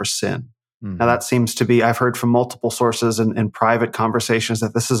accountable for sin. Mm-hmm. Now, that seems to be, I've heard from multiple sources in private conversations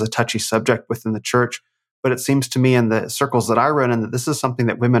that this is a touchy subject within the church, but it seems to me in the circles that I run in that this is something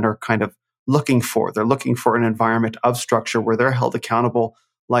that women are kind of looking for. They're looking for an environment of structure where they're held accountable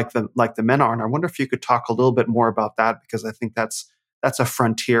like the men are. And I wonder if you could talk a little bit more about that, because I think that's a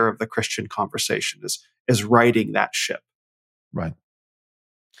frontier of the Christian conversation, is righting that ship. Right.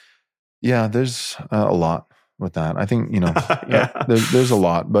 Yeah, there's a lot with that. I think, there's a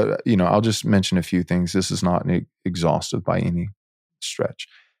lot, but, I'll just mention a few things. This is not exhaustive by any stretch.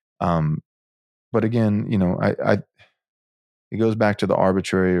 But again, it goes back to the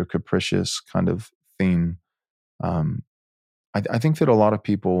arbitrary or capricious kind of theme. I think that a lot of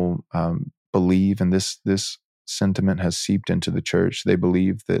people believe, and this sentiment has seeped into the church. They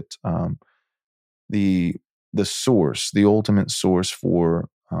believe that the source, the ultimate source for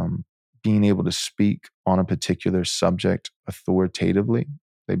being able to speak on a particular subject authoritatively,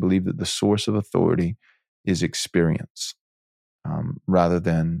 they believe that the source of authority is experience, rather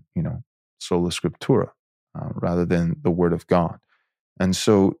than sola scriptura, rather than the Word of God. And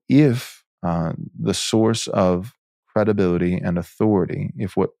so, if the source of credibility and authority,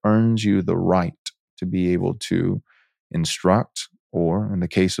 if what earns you the right to be able to instruct, or in the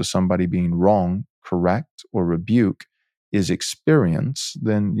case of somebody being wrong, correct or rebuke, is experience,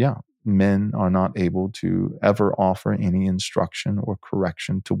 then men are not able to ever offer any instruction or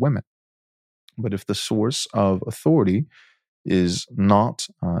correction to women. But if the source of authority is not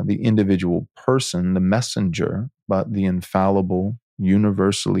the individual person, the messenger, but the infallible,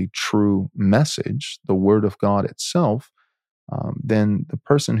 universally true message, the Word of God itself, then the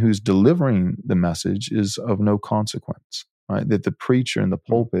person who's delivering the message is of no consequence, right? That the preacher in the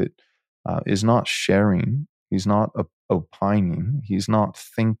pulpit is not sharing, he's not opining, he's not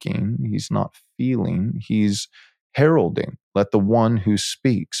thinking, he's not feeling, he's heralding. Let the one who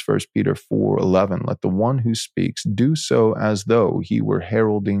speaks, 1 Peter 4:11, let the one who speaks do so as though he were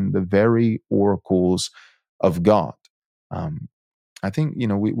heralding the very oracles of God. I think,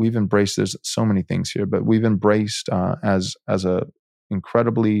 we've embraced, there's so many things here, but we've embraced as a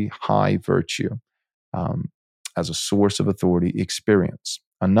incredibly high virtue, as a source of authority, experience.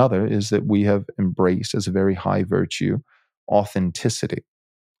 Another is that we have embraced as a very high virtue, authenticity.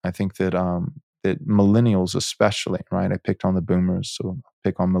 I think that that millennials especially, right? I picked on the boomers, so I'll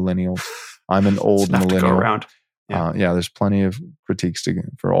pick on millennials. I'm an old millennial. To go around. Yeah. There's plenty of critiques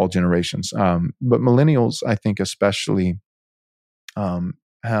for all generations. But millennials, I think especially,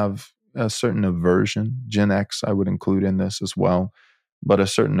 have a certain aversion. Gen X, I would include in this as well, but a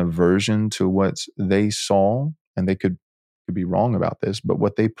certain aversion to what they saw, and they could be wrong about this, but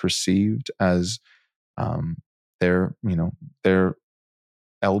what they perceived as their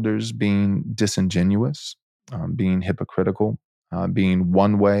elders being disingenuous, being hypocritical, being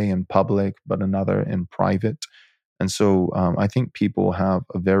one way in public, but another in private. And so I think people have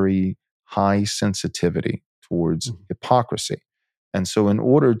a very high sensitivity towards hypocrisy. And so in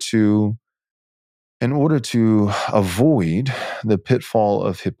order to avoid the pitfall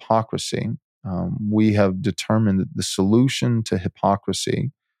of hypocrisy, we have determined that the solution to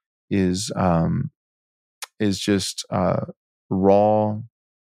hypocrisy is just raw,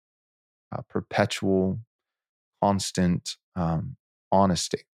 perpetual, constant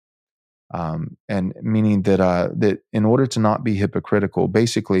honesty, and meaning that in order to not be hypocritical,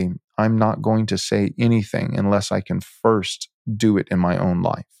 basically, I'm not going to say anything unless I can first do it in my own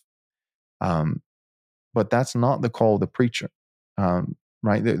life. But that's not the call of the preacher,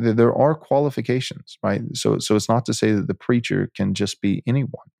 right? There are qualifications, right? So it's not to say that the preacher can just be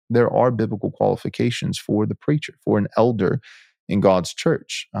anyone. There are biblical qualifications for the preacher, for an elder in God's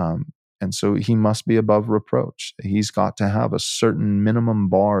church. And so he must be above reproach. He's got to have a certain minimum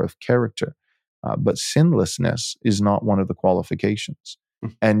bar of character. But sinlessness is not one of the qualifications.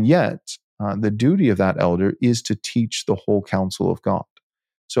 And yet, the duty of that elder is to teach the whole counsel of God.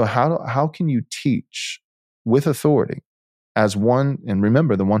 So how can you teach with authority as one? And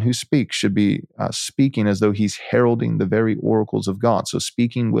remember, the one who speaks should be speaking as though he's heralding the very oracles of God. So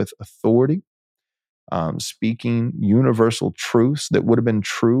speaking with authority, speaking universal truths that would have been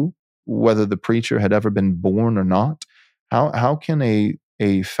true whether the preacher had ever been born or not. How can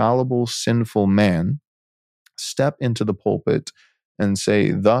a fallible, sinful man step into the pulpit and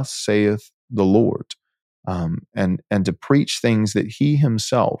say, "Thus saith the Lord," and to preach things that he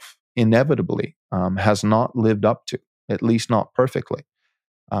himself inevitably has not lived up to, at least not perfectly?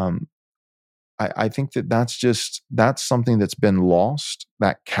 I think that's something that's been lost,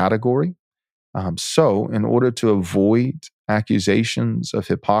 that category. So in order to avoid accusations of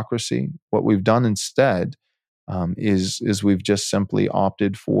hypocrisy, what we've done instead is we've just simply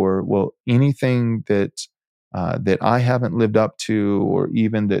opted for, well, anything that I haven't lived up to, or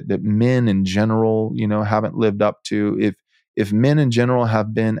even that men in general, haven't lived up to. If men in general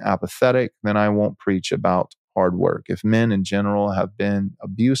have been apathetic, then I won't preach about hard work. If men in general have been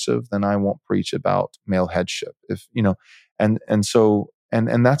abusive, then I won't preach about male headship.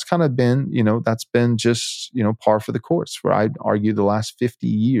 And that's kind of been, that's been just, par for the course for, I'd argue, the last 50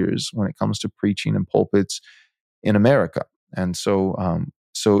 years when it comes to preaching in pulpits in America. And so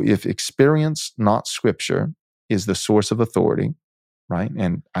if experience, not scripture, is the source of authority, right?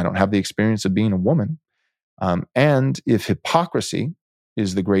 And I don't have the experience of being a woman. And if hypocrisy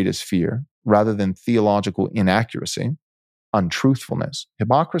is the greatest fear, rather than theological inaccuracy, untruthfulness,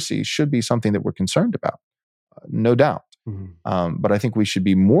 hypocrisy should be something that we're concerned about, no doubt. Mm-hmm. But I think we should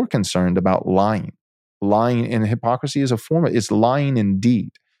be more concerned about lying. Lying, and hypocrisy is a form of, it's lying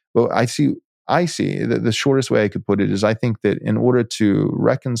indeed. Well, I see that the shortest way I could put it is, I think that in order to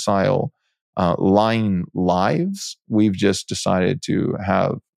reconcile lying lives, we've just decided to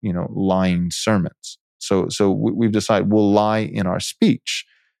have, lying sermons. So we've decided we'll lie in our speech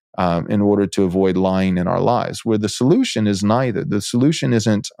in order to avoid lying in our lives, where the solution is neither. The solution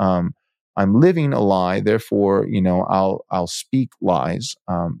isn't, I'm living a lie, therefore, I'll speak lies.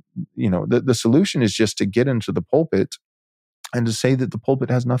 The solution is just to get into the pulpit and to say that the pulpit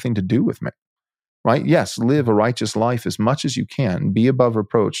has nothing to do with me, right? Yes, live a righteous life as much as you can, be above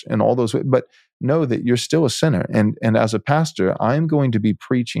reproach and all those ways, but know that you're still a sinner. And as a pastor, I'm going to be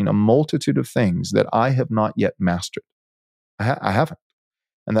preaching a multitude of things that I have not yet mastered. I haven't.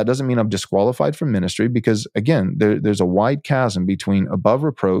 And that doesn't mean I'm disqualified from ministry, because, again, there's a wide chasm between above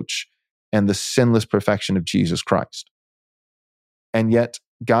reproach and the sinless perfection of Jesus Christ. And yet,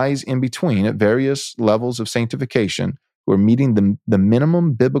 guys in between at various levels of sanctification who are meeting the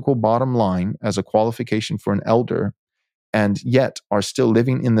minimum biblical bottom line as a qualification for an elder, and yet are still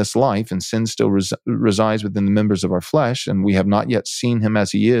living in this life, and sin still resides within the members of our flesh, and we have not yet seen him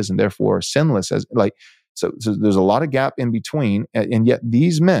as he is, and therefore are sinless. So there's a lot of gap in between, and yet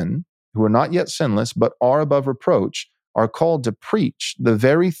these men who are not yet sinless but are above reproach are called to preach the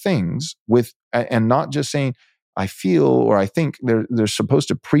very things with, and not just saying, I feel or I think. They're supposed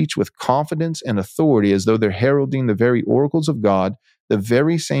to preach with confidence and authority, as though they're heralding the very oracles of God, the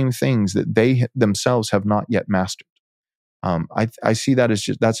very same things that they themselves have not yet mastered. I see that as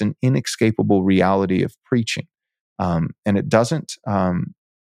that's an inescapable reality of preaching, and it doesn't.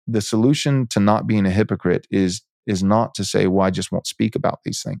 The solution to not being a hypocrite is not to say, well, I just won't speak about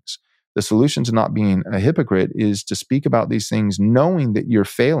these things. The solution to not being a hypocrite is to speak about these things knowing that you're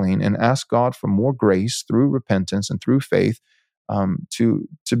failing, and ask God for more grace through repentance and through faith to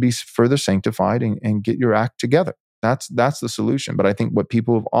be further sanctified and get your act together. That's the solution. But I think what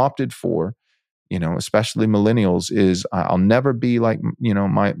people have opted for, especially millennials, is I'll never be like,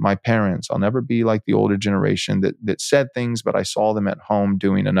 my parents. I'll never be like the older generation that said things, but I saw them at home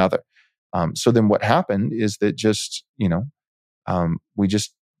doing another. So then what happened is that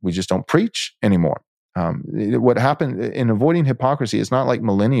we just don't preach anymore. What happened in avoiding hypocrisy is not like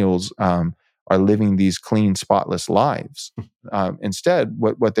millennials are living these clean, spotless lives. Instead,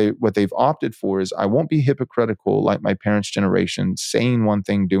 what they've opted for is, I won't be hypocritical like my parents' generation, saying one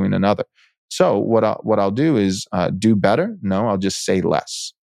thing, doing another. So what I'll do is do better. No, I'll just say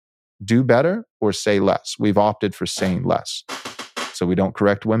less. Do better or say less. We've opted for saying less. So we don't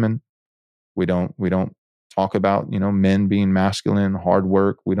correct women. We don't talk about men being masculine, hard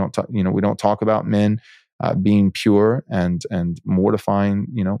work. We don't talk about men being pure and mortifying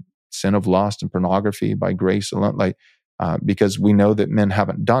sin of lust and pornography by grace alone, because we know that men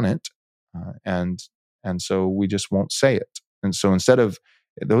haven't done it, and so we just won't say it. And so instead of,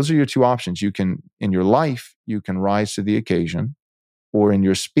 those are your two options. You can, in your life, you can rise to the occasion, or in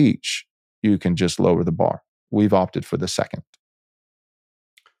your speech, you can just lower the bar. We've opted for the second.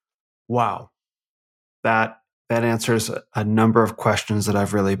 Wow. That answers a number of questions that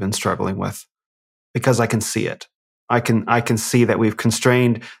I've really been struggling with, because I can see it. I can see that we've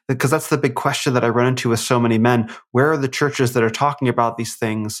constrained, because that's the big question that I run into with so many men. Where are the churches that are talking about these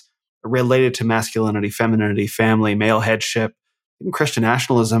things related to masculinity, femininity, family, male headship, even Christian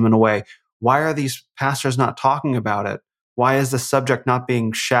nationalism in a way? Why are these pastors not talking about it? Why is the subject not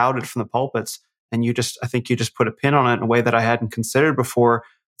being shouted from the pulpits? And I think you just put a pin on it in a way that I hadn't considered before.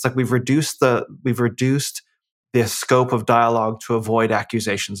 It's like we've reduced the scope of dialogue to avoid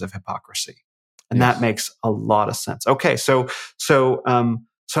accusations of hypocrisy. And Yes. that makes a lot of sense. Okay, so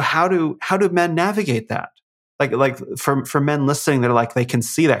how do men navigate that? Like for men listening, they're like, they can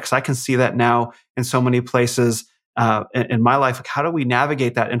see that, because I can see that now in so many places in my life. Like, how do we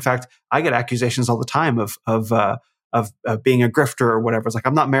navigate that? In fact, I get accusations all the time of being a grifter or whatever. It's like,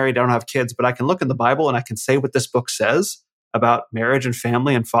 I'm not married, I don't have kids, but I can look in the Bible and I can say what this book says about marriage and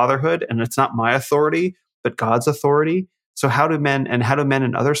family and fatherhood, and it's not my authority, but God's authority. So how do men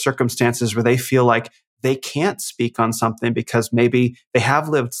in other circumstances where they feel like they can't speak on something because maybe they have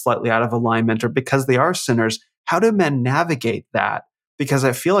lived slightly out of alignment or because they are sinners, how do men navigate that? Because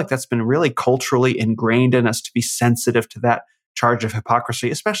I feel like that's been really culturally ingrained in us to be sensitive to that charge of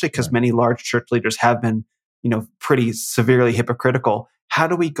hypocrisy, especially because many large church leaders have been, pretty severely hypocritical. How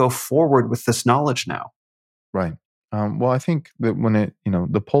do we go forward with this knowledge now? Right. Well, I think that when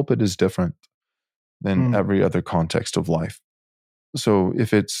the pulpit is different than every other context of life. So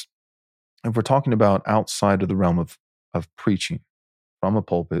if we're talking about outside of the realm of preaching from a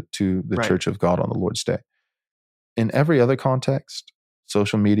pulpit to the Church of God on the Lord's Day, in every other context,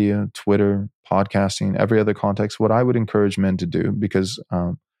 social media, Twitter, podcasting, every other context, what I would encourage men to do, because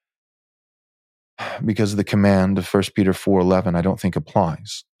the command of 1 Peter 4:11, I don't think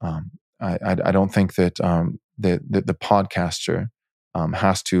applies. I don't think that the podcaster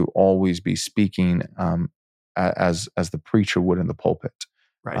has to always be speaking as the preacher would in the pulpit.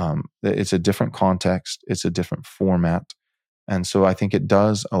 Right. It's a different context. It's a different format. And so I think it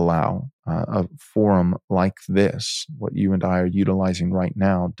does allow a forum like this, what you and I are utilizing right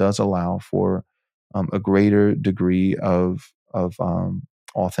now, does allow for a greater degree of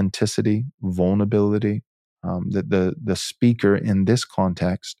authenticity, vulnerability. That the speaker in this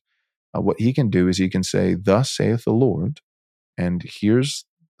context, what he can do is he can say, "Thus saith the Lord," and here's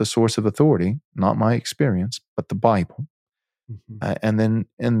the source of authority, not my experience, but the Bible. Mm-hmm. And then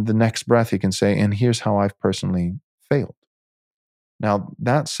in the next breath, he can say, "And here's how I've personally failed." Now,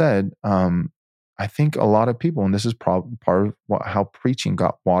 that said, I think a lot of people, and this is part of how preaching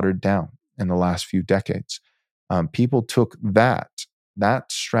got watered down in the last few decades, people took that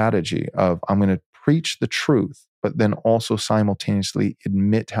strategy of, I'm going to preach the truth, but then also simultaneously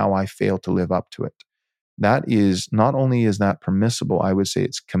admit how I fail to live up to it. That is, not only is that permissible, I would say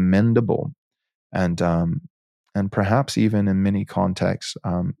it's commendable, and perhaps even in many contexts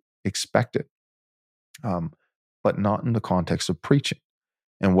expected, but not in the context of preaching.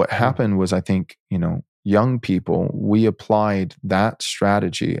 And what happened was, I think, young people, we applied that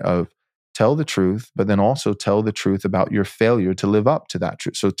strategy of tell the truth, but then also tell the truth about your failure to live up to that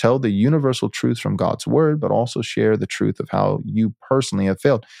truth. So tell the universal truth from God's word, but also share the truth of how you personally have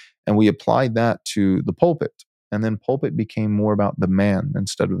failed. And we applied that to the pulpit. And then pulpit became more about the man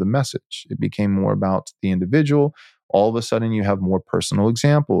instead of the message. It became more about the individual. All of a sudden, you have more personal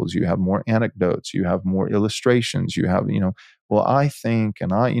examples. You have more anecdotes. You have more illustrations. You have, well, I think,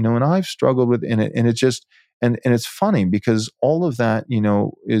 and and I've struggled with it, and it's just, and it's funny because all of that,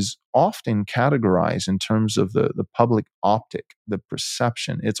 is often categorized in terms of the public optic, the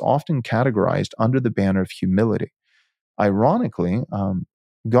perception. It's often categorized under the banner of humility. Ironically,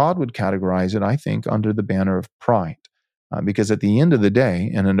 God would categorize it, I think, under the banner of pride. Because at the end of the day,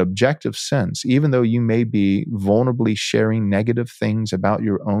 in an objective sense, even though you may be vulnerably sharing negative things about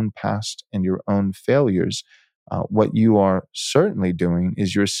your own past and your own failures, what you are certainly doing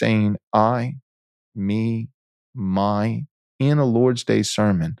is you're saying I, me, my, in a Lord's Day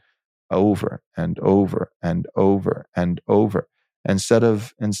sermon over and over and over and over. Instead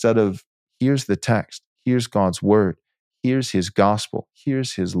of here's the text, here's God's word, here's his gospel,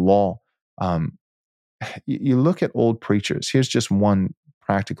 here's his law. You look at old preachers. Here's just one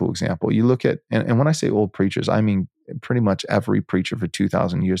practical example. You look at, and when I say old preachers, I mean pretty much every preacher for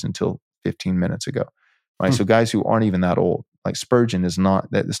 2,000 years until 15 minutes ago, right? So guys who aren't even that old, like Spurgeon it's not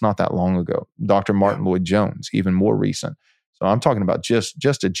that long ago. Dr. Martin Lloyd-Jones, even more recent. So I'm talking about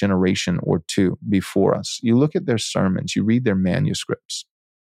just a generation or two before us. You look at their sermons, you read their manuscripts.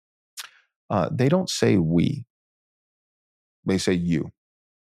 They don't say we. They say you.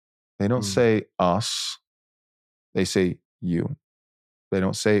 They don't say us. They say you. They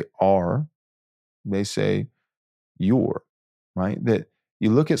don't say our, they say your, right? That you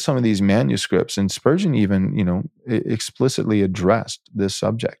look at some of these manuscripts, and Spurgeon even, explicitly addressed this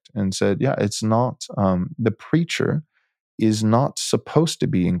subject and said, yeah, it's not, the preacher is not supposed to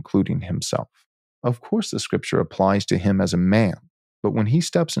be including himself. Of course, the scripture applies to him as a man, but when he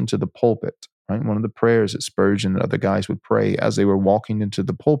steps into the pulpit, right, one of the prayers that Spurgeon and other guys would pray as they were walking into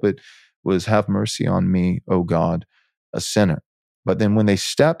the pulpit was, have mercy on me, O God, a sinner. But then when they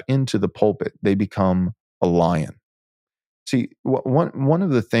step into the pulpit, they become a lion. See, one of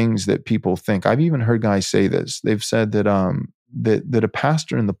the things that people think, I've even heard guys say this, they've said that that a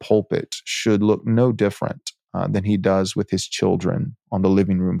pastor in the pulpit should look no different than he does with his children on the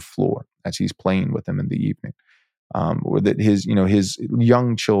living room floor as he's playing with them in the evening. Or that his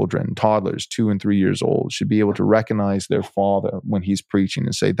young children, toddlers, 2 and 3 years old, should be able to recognize their father when he's preaching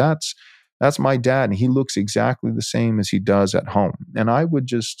and say, that's my dad, and he looks exactly the same as he does at home. And I would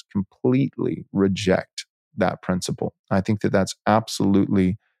just completely reject that principle. I think that that's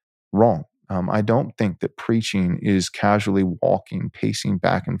absolutely wrong. I don't think that preaching is casually walking, pacing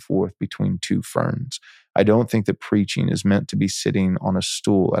back and forth between two ferns. I don't think that preaching is meant to be sitting on a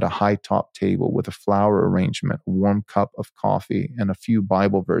stool at a high top table with a flower arrangement, a warm cup of coffee, and a few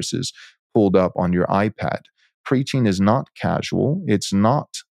Bible verses pulled up on your iPad. Preaching is not casual. It's not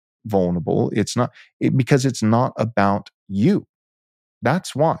vulnerable. Because it's not about you.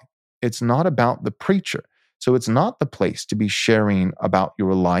 That's why. It's not about the preacher. So it's not the place to be sharing about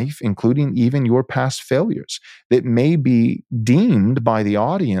your life, including even your past failures, that may be deemed by the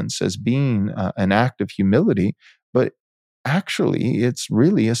audience as being an act of humility, but actually it's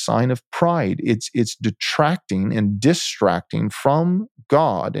really a sign of pride. It's detracting and distracting from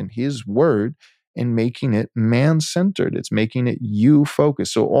God and His Word and making it man-centered. It's making it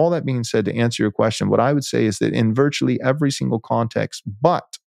you-focused. So all that being said, to answer your question, what I would say is that in virtually every single context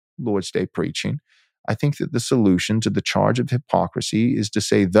but Lord's Day preaching, I think that the solution to the charge of hypocrisy is to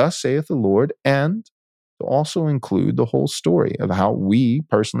say, thus saith the Lord, and to also include the whole story of how we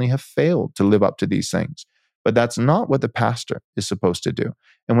personally have failed to live up to these things. But that's not what the pastor is supposed to do.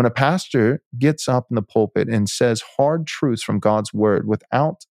 And when a pastor gets up in the pulpit and says hard truths from God's word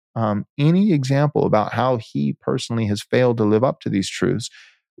without any example about how he personally has failed to live up to these truths,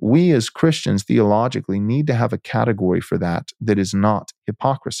 we as Christians theologically need to have a category for that is not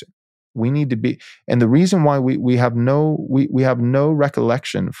hypocrisy. We need to be, and the reason why we have no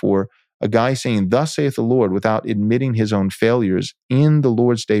recollection for a guy saying, thus saith the Lord, without admitting his own failures in the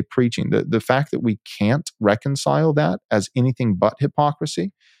Lord's Day preaching, the fact that we can't reconcile that as anything but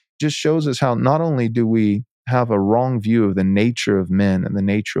hypocrisy just shows us how not only do we have a wrong view of the nature of men and the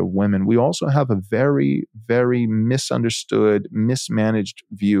nature of women, we also have a very, very misunderstood, mismanaged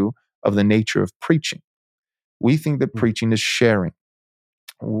view of the nature of preaching. We think that preaching is sharing.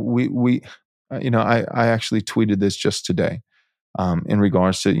 I actually tweeted this just today in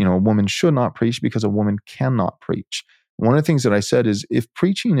regards to, a woman should not preach because a woman cannot preach. One of the things that I said is, if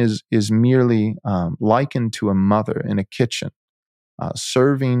preaching is merely likened to a mother in a kitchen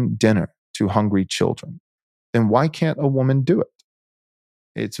serving dinner to hungry children, then why can't a woman do it?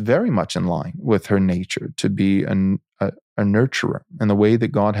 It's very much in line with her nature to be a nurturer in the way that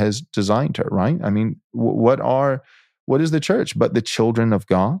God has designed her, right? I mean, what is the church but the children of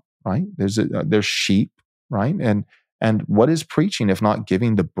God, right? There's sheep, right? And what is preaching if not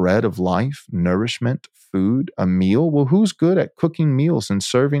giving the bread of life, nourishment, food, a meal? Well, who's good at cooking meals and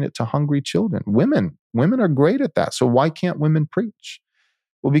serving it to hungry children? Women. Women are great at that. So why can't women preach?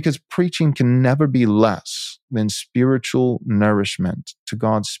 Well, because preaching can never be less than spiritual nourishment to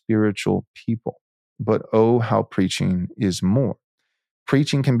God's spiritual people. But oh, how preaching is more.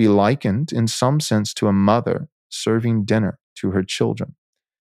 Preaching can be likened in some sense to a mother serving dinner to her children.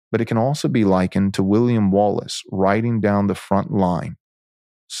 But it can also be likened to William Wallace riding down the front line,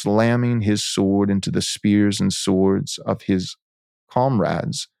 slamming his sword into the spears and swords of his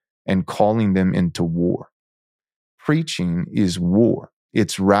comrades and calling them into war. Preaching is war.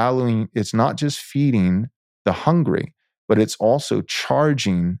 It's rallying. It's not just feeding the hungry, but it's also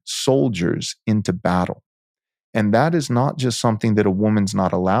charging soldiers into battle. And that is not just something that a woman's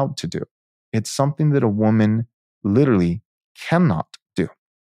not allowed to do. It's something that a woman literally cannot do.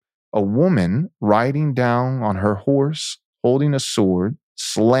 A woman riding down on her horse, holding a sword,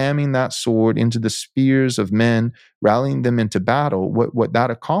 slamming that sword into the spears of men, rallying them into battle, what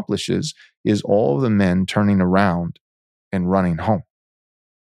that accomplishes is all of the men turning around and running home.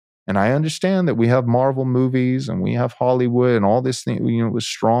 And I understand that we have Marvel movies and we have Hollywood and all this thing, with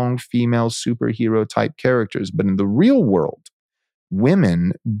strong female superhero type characters. But in the real world,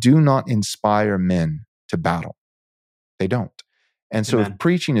 women do not inspire men to battle. They don't. And so Amen. if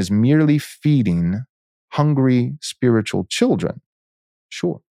preaching is merely feeding hungry spiritual children,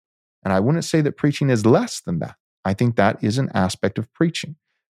 sure. And I wouldn't say that preaching is less than that. I think that is an aspect of preaching.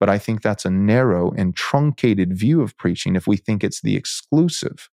 But I think that's a narrow and truncated view of preaching if we think it's the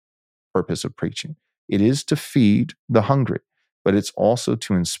exclusive purpose of preaching. It is to feed the hungry, but it's also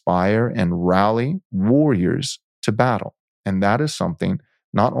to inspire and rally warriors to battle. And that is something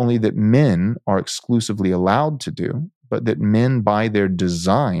not only that men are exclusively allowed to do, but that men by their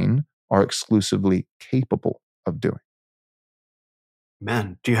design are exclusively capable of doing.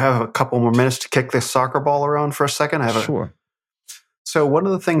 Man, do you have a couple more minutes to kick this soccer ball around for a second? Sure. So one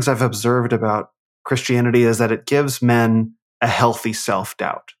of the things I've observed about Christianity is that it gives men a healthy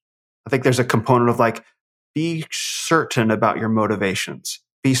self-doubt. I think there's a component of like, be certain about your motivations,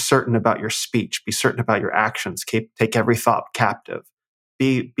 be certain about your speech, be certain about your actions, take every thought captive,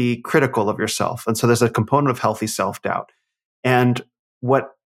 be critical of yourself. And so there's a component of healthy self-doubt. And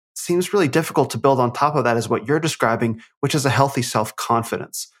what seems really difficult to build on top of that is what you're describing, which is a healthy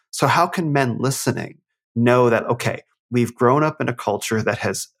self-confidence. So how can men listening know that, okay, we've grown up in a culture that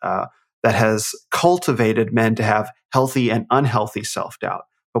has cultivated men to have healthy and unhealthy self-doubt.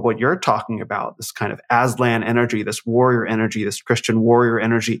 But what you're talking about, this kind of Aslan energy, this warrior energy, this Christian warrior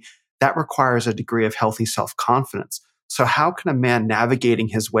energy, that requires a degree of healthy self-confidence. So how can a man navigating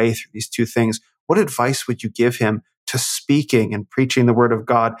his way through these two things, what advice would you give him to speaking and preaching the word of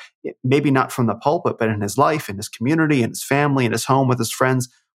God, maybe not from the pulpit, but in his life, in his community, in his family, in his home with his friends?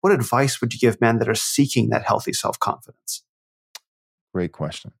 What advice would you give men that are seeking that healthy self-confidence? Great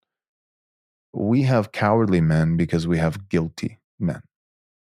question. We have cowardly men because we have guilty men.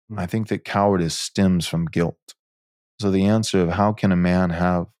 I think that cowardice stems from guilt. So the answer of how can a man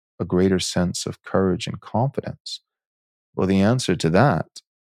have a greater sense of courage and confidence? Well, the answer to that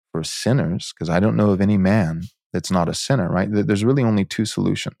for sinners, because I don't know of any man that's not a sinner, right? There's really only two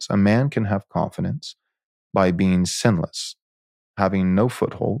solutions. A man can have confidence by being sinless, having no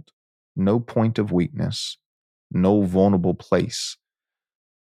foothold, no point of weakness, no vulnerable place.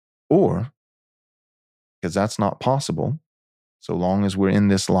 Or, because that's not possible, so long as we're in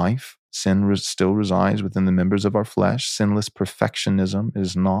this life, sin still resides within the members of our flesh. Sinless perfectionism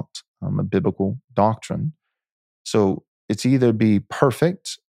is not a biblical doctrine. So it's either be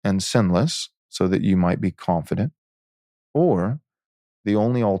perfect and sinless so that you might be confident, or the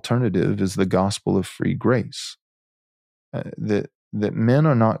only alternative is the gospel of free grace. That men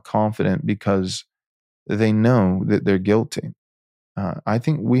are not confident because they know that they're guilty. I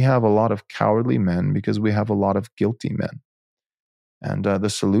think we have a lot of cowardly men because we have a lot of guilty men. And the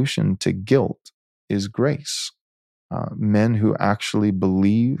solution to guilt is grace. Men who actually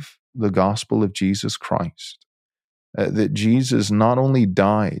believe the gospel of Jesus Christ, that Jesus not only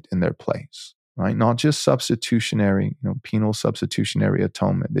died in their place, right? Not just substitutionary, penal substitutionary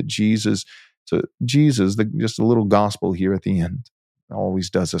atonement, that Jesus, just a little gospel here at the end, always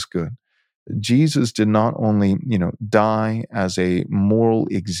does us good. Jesus did not only, die as a moral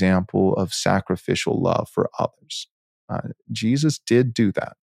example of sacrificial love for others. Jesus did do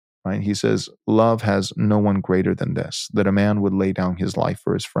that, right? He says, love has no one greater than this, that a man would lay down his life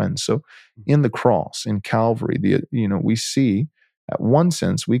for his friends. So in the cross, in Calvary, we see, at one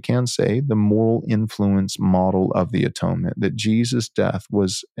sense, we can say the moral influence model of the atonement, that Jesus' death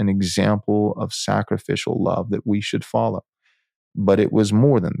was an example of sacrificial love that we should follow. But it was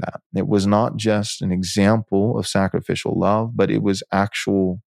more than that. It was not just an example of sacrificial love, but it was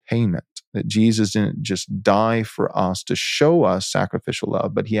actual payment. That Jesus didn't just die for us to show us sacrificial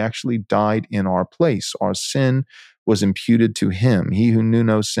love, but he actually died in our place. Our sin was imputed to him. He who knew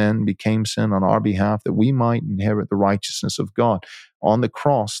no sin became sin on our behalf that we might inherit the righteousness of God. On the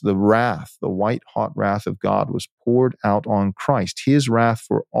cross, the wrath, the white-hot wrath of God was poured out on Christ. His wrath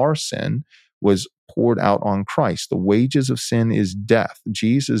for our sin was poured out on Christ. The wages of sin is death.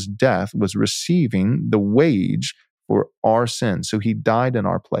 Jesus' death was receiving the wage for our sin. So he died in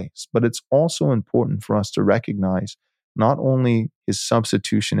our place. But it's also important for us to recognize not only his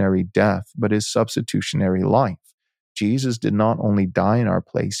substitutionary death, but his substitutionary life. Jesus did not only die in our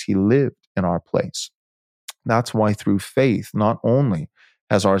place, he lived in our place. That's why through faith, not only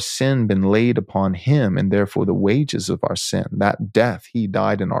has our sin been laid upon him and therefore the wages of our sin, that death, he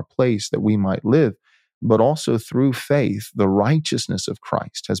died in our place that we might live, but also through faith, the righteousness of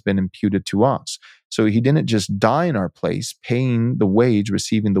Christ has been imputed to us. So he didn't just die in our place, paying the wage,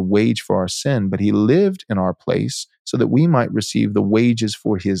 receiving the wage for our sin, but he lived in our place so that we might receive the wages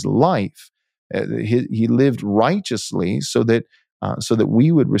for his life. He lived righteously so that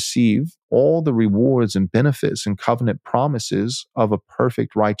we would receive all the rewards and benefits and covenant promises of a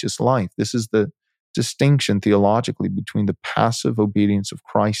perfect righteous life. This is the distinction theologically between the passive obedience of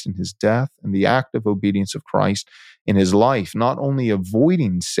Christ in his death and the active obedience of Christ in his life, not only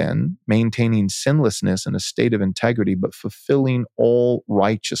avoiding sin, maintaining sinlessness in a state of integrity, but fulfilling all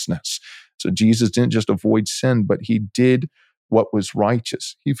righteousness. So Jesus didn't just avoid sin, but he did what was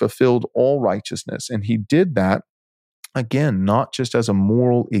righteous. He fulfilled all righteousness, and he did that, again, not just as a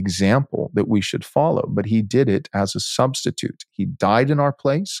moral example that we should follow, but he did it as a substitute. He died in our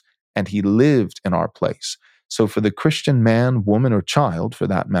place, and he lived in our place. So for the Christian man, woman, or child, for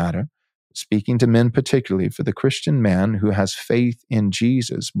that matter, speaking to men particularly, for the Christian man who has faith in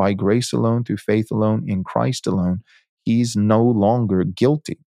Jesus, by grace alone, through faith alone, in Christ alone, he's no longer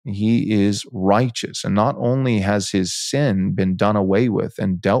guilty. He is righteous. And not only has his sin been done away with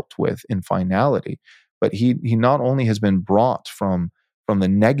and dealt with in finality, but he not only has been brought from the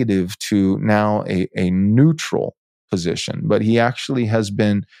negative to now a neutral position, but he actually has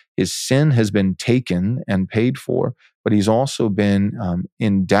been, his sin has been taken and paid for, but he's also been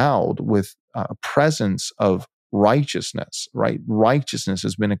endowed with a presence of righteousness, right? Righteousness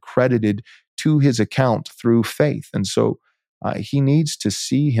has been accredited to his account through faith. And so he needs to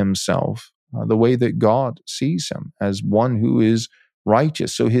see himself the way that God sees him, as one who is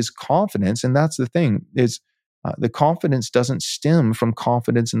righteous. So his confidence, and that's the thing, is the confidence doesn't stem from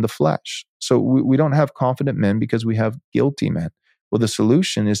confidence in the flesh. So we don't have confident men because we have guilty men. Well, the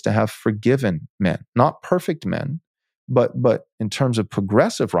solution is to have forgiven men, not perfect men, but in terms of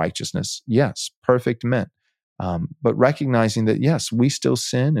progressive righteousness, yes, perfect men. But recognizing that, yes, we still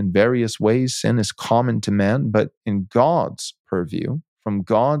sin in various ways. Sin is common to man, but in God's purview, from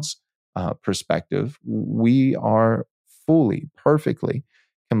God's perspective, we are fully, perfectly,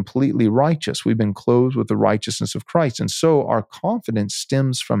 completely righteous. We've been clothed with the righteousness of Christ. And so our confidence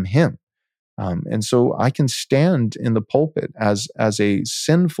stems from him. And so I can stand in the pulpit as a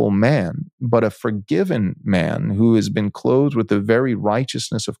sinful man, but a forgiven man who has been clothed with the very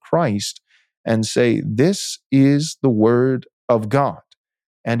righteousness of Christ, and say, this is the word of God,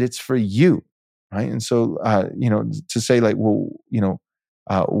 and it's for you, right? And so, to say like, well,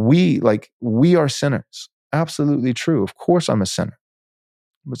 we are sinners. Absolutely true. Of course I'm a sinner.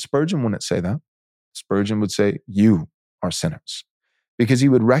 But Spurgeon wouldn't say that. Spurgeon would say, you are sinners. Because he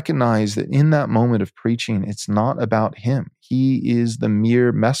would recognize that in that moment of preaching, it's not about him. He is the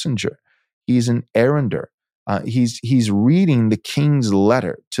mere messenger. He's an errander. He's reading the king's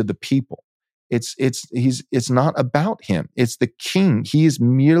letter to the people. It's not about him. It's the king. He is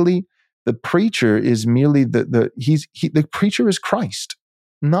merely, the preacher is merely the preacher is Christ,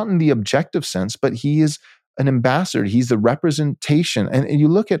 not in the objective sense, but he is an ambassador. He's the representation. And you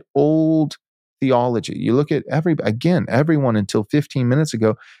look at old theology, you look at everyone until 15 minutes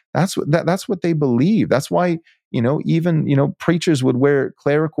ago, that's what they believe. That's why, even preachers would wear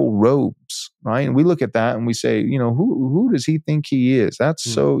clerical robes, right? And we look at that and we say, who does he think he is? That's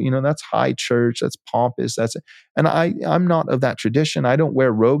so, that's high church, that's pompous, and I'm not of that tradition. I don't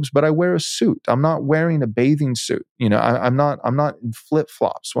wear robes, but I wear a suit. I'm not wearing a bathing suit. I'm not in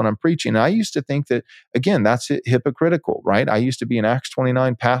flip-flops when I'm preaching. And I used to think that, again, that's hypocritical, right? I used to be an Acts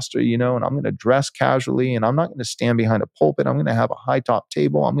 29 pastor, and I'm going to dress casually, and I'm not going to stand behind a pulpit. I'm going to have a high top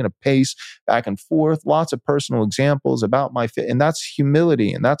table. I'm going to pace back and forth, lots of personal examples about my fit. And that's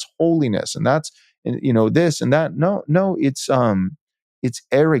humility, and that's holiness, and that's, this and that. No, it's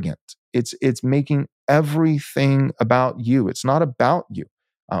arrogant. It's making everything about you. It's not about you.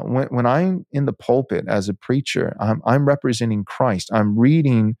 When I'm in the pulpit as a preacher, I'm representing Christ. I'm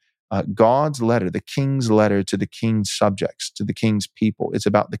reading God's letter, the king's letter to the king's subjects, to the king's people. It's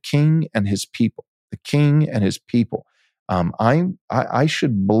about the king and his people, the king and his people. I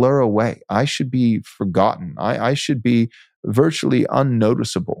should blur away. I should be forgotten. I should be virtually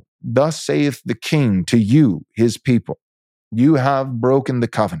unnoticeable. Thus saith the king to you, his people, you have broken the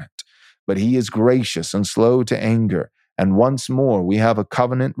covenant, but he is gracious and slow to anger. And once more, we have a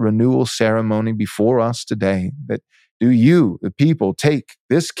covenant renewal ceremony before us today, that do you, the people, take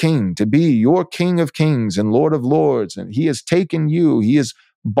this king to be your King of Kings and Lord of Lords, and he has taken you, he has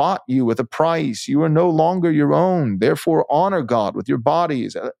bought you with a price. You are no longer your own. Therefore, honor God with your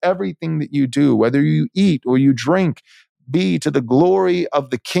bodies. Everything that you do, whether you eat or you drink, be to the glory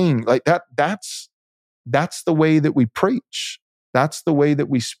of the king. Like that's the way that we preach. That's the way that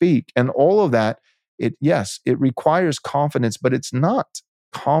we speak. And all of that, it requires confidence, but it's not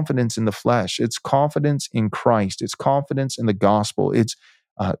confidence in the flesh. It's confidence in Christ. It's confidence in the gospel. It's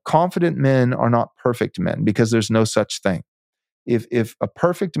confident men are not perfect men, because there's no such thing. If a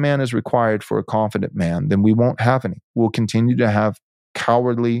perfect man is required for a confident man, then we won't have any. We'll continue to have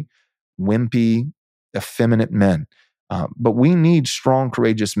cowardly, wimpy, effeminate men. But we need strong,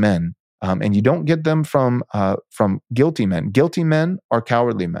 courageous men And you don't get them from guilty men. Guilty men are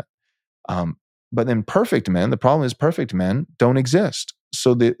cowardly men. But then perfect men, the problem is perfect men don't exist.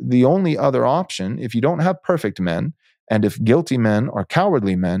 So the only other option, if you don't have perfect men, and if guilty men are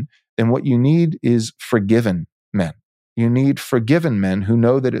cowardly men, then what you need is forgiven men. You need forgiven men who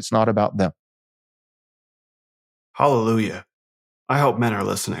know that it's not about them. Hallelujah. I hope men are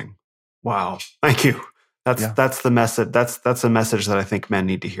listening. Wow. Thank you. That's the message. That's a message that I think men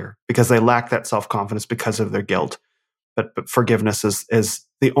need to hear, because they lack that self-confidence because of their guilt. But forgiveness is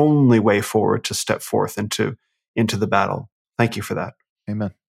the only way forward to step forth into the battle. Thank you for that.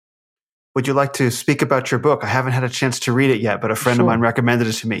 Amen. Would you like to speak about your book? I haven't had a chance to read it yet, but a friend of mine recommended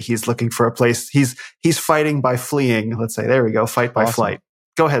it to me. He's looking for a place. He's fighting by fleeing. Let's say, there we go. Fight by flight.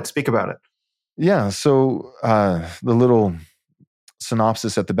 Go ahead. Speak about it. Yeah. So the little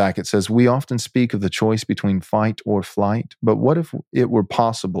synopsis at the back, it says, we often speak of the choice between fight or flight, but what if it were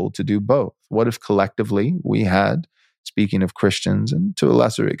possible to do both? What if collectively we had, speaking of Christians and to a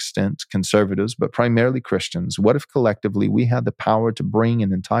lesser extent conservatives, but primarily Christians, what if collectively we had the power to bring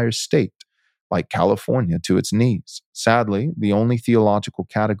an entire state like California to its knees? Sadly, the only theological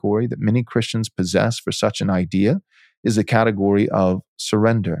category that many Christians possess for such an idea is the category of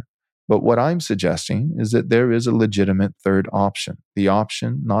surrender. But what I'm suggesting is that there is a legitimate third option, the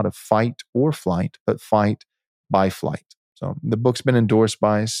option not of fight or flight, but fight by flight. So the book's been endorsed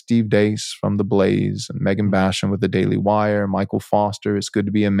by Steve Deace from The Blaze and Megan Basham with The Daily Wire, Michael Foster, It's Good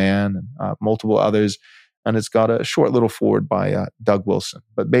to Be a Man, and multiple others. And it's got a short little foreword by Doug Wilson.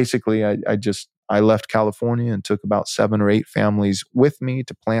 But basically, I left California and took about 7 or 8 families with me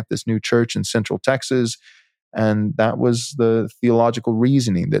to plant this new church in Central Texas. And that was the theological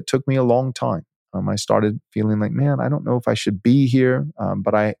reasoning that took me a long time. I started feeling like, man, I don't know if I should be here,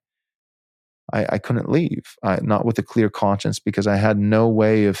 but I couldn't leave, not with a clear conscience, because I had no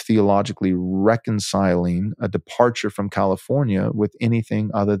way of theologically reconciling a departure from California with anything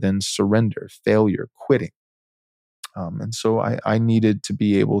other than surrender, failure, quitting. And so I needed to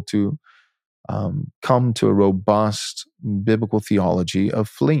be able to come to a robust biblical theology of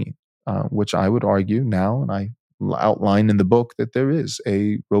fleeing. Which I would argue now, and I outline in the book, that there is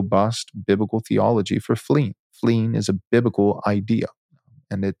a robust biblical theology for fleeing. Fleeing is a biblical idea,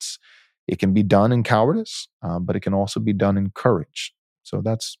 and it can be done in cowardice, but it can also be done in courage. So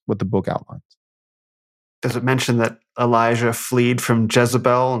that's what the book outlines. Does it mention that Elijah fled from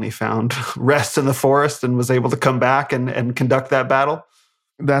Jezebel and he found rest in the forest and was able to come back and conduct that battle?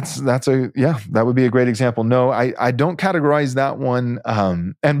 That would be a great example. No, I don't categorize that one.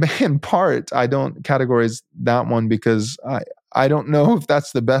 And in part, I don't categorize that one because I don't know if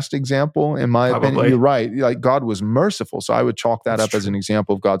that's the best example. In my opinion, you're right. Like, God was merciful. So I would chalk that up as an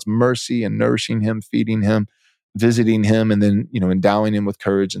example of God's mercy and nourishing him, feeding him, visiting him, and then, endowing him with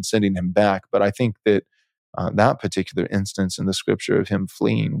courage and sending him back. But I think that that particular instance in the scripture of him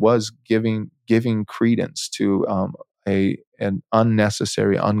fleeing was giving credence to an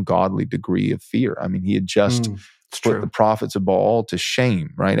unnecessary, ungodly degree of fear. I mean, he had just put the prophets of Baal to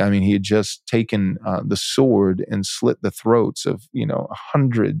shame, right? I mean, he had just taken the sword and slit the throats of,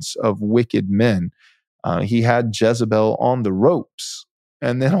 hundreds of wicked men. He had Jezebel on the ropes,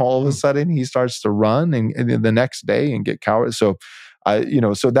 and then all of a sudden he starts to run, and the next day and get coward. So,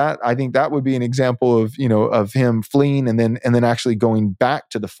 so that, I think that would be an example of, of him fleeing and then actually going back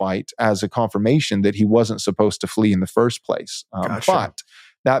to the fight as a confirmation that he wasn't supposed to flee in the first place. Gotcha. But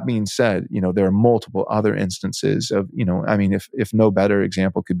that being said, there are multiple other instances of, if no better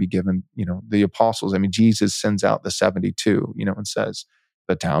example could be given, the apostles. I mean, Jesus sends out the 72, and says,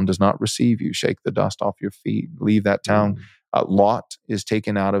 the town does not receive you. Shake the dust off your feet. Leave that town. Lot is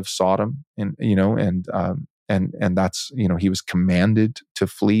taken out of Sodom, and that's, he was commanded to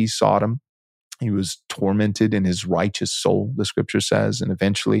flee Sodom. He was tormented in his righteous soul, the scripture says, and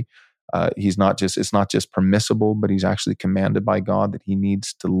eventually it's not just permissible, but he's actually commanded by God that he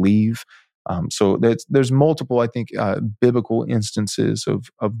needs to leave. So there's multiple, I think, biblical instances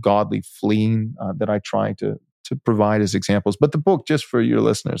of godly fleeing that I try to provide as examples. But the book, just for your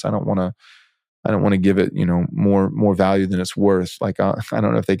listeners, I don't want to give it, more value than it's worth. Like, I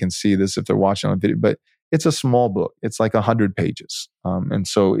don't know if they can see this if they're watching on video, but it's a small book. It's like 100 pages. And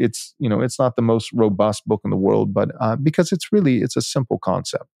so it's not the most robust book in the world, but because it's a simple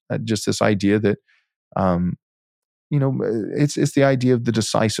concept. Just this idea that, it's the idea of the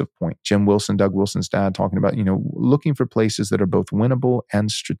decisive point. Jim Wilson, Doug Wilson's dad, talking about, looking for places that are both winnable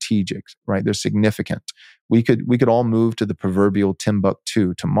and strategic, right? They're significant. We could all move to the proverbial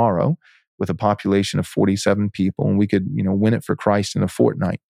Timbuktu tomorrow with a population of 47 people, and we could, win it for Christ in a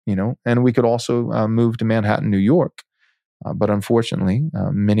fortnight. And we could also move to Manhattan, New York, But unfortunately,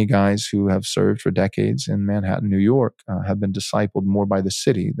 many guys who have served for decades in Manhattan, New York, have been discipled more by the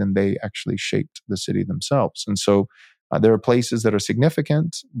city than they actually shaped the city themselves. And so there are places that are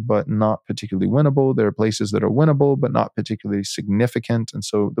significant, but not particularly winnable. There are places that are winnable, but not particularly significant. And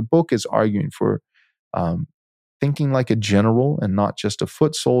so the book is arguing for um, thinking like a general and not just a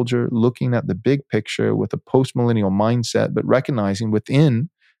foot soldier, looking at the big picture with a post-millennial mindset, but recognizing within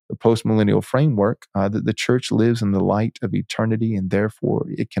the post-millennial framework that the church lives in the light of eternity, and therefore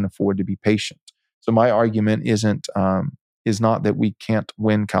it can afford to be patient. So my argument is not that we can't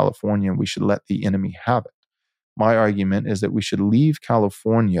win California and we should let the enemy have it. My argument is that we should leave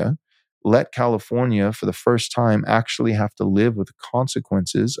California, let California, for the first time, actually have to live with the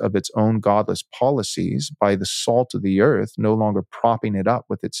consequences of its own godless policies by the salt of the earth, no longer propping it up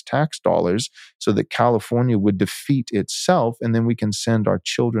with its tax dollars, so that California would defeat itself, and then we can send our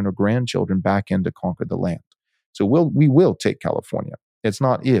children or grandchildren back in to conquer the land. So we will take California. It's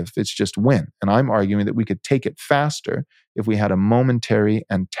not if, it's just when. And I'm arguing that we could take it faster if we had a momentary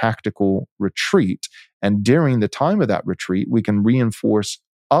and tactical retreat. And during the time of that retreat, we can reinforce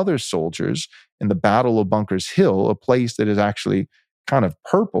other soldiers in the Battle of Bunkers Hill, a place that is actually kind of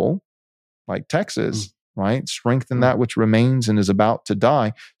purple, like Texas, right? Strengthen that which remains and is about to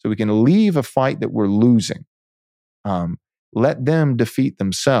die. So we can leave a fight that we're losing. Let them defeat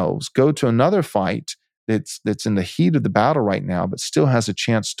themselves. Go to another fight that's in the heat of the battle right now, but still has a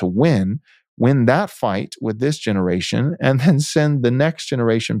chance to win that fight with this generation, and then send the next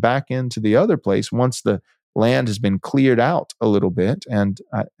generation back into the other place once the land has been cleared out a little bit. And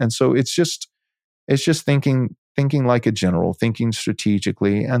so it's just thinking like a general, thinking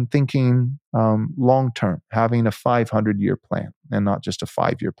strategically, and thinking long term, having a 500-year plan and not just a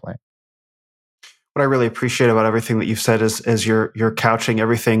 5-year plan. What I really appreciate about everything that you've said is you're couching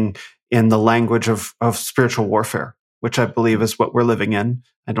everything in the language of spiritual warfare, which I believe is what we're living in.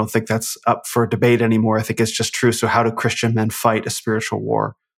 I don't think that's up for debate anymore. I think it's just true. So how do Christian men fight a spiritual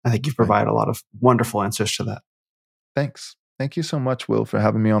war? I think you provide a lot of wonderful answers to that. Thanks. Thank you so much, Will, for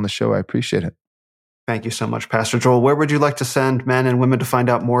having me on the show. I appreciate it. Thank you so much, Pastor Joel. Where would you like to send men and women to find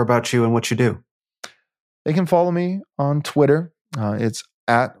out more about you and what you do? They can follow me on Twitter. It's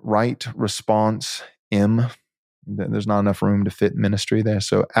at Right Response M. There's not enough room to fit ministry there.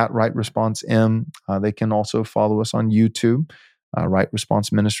 So at Right Response M. They can also follow us on YouTube. Right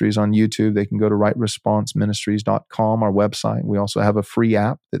Response Ministries on YouTube. They can go to rightresponseministries.com, our website. We also have a free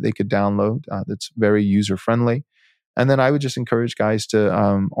app that they could download that's very user-friendly. And then I would just encourage guys to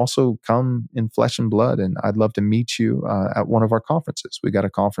also come in flesh and blood. And I'd love to meet you at one of our conferences. We got a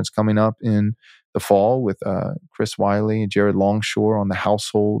conference coming up in the fall with Chris Wiley and Jared Longshore on the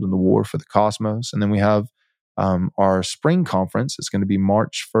household and the war for the cosmos. And then we have our spring conference. It's going to be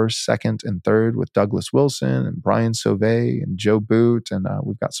March 1st, 2nd, and 3rd with Douglas Wilson and Brian Sauvé and Joe Boot. And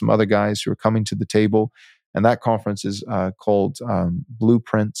we've got some other guys who are coming to the table. And that conference is called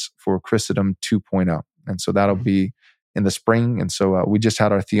Blueprints for Christendom 2.0. And so that'll be in the spring. And so we just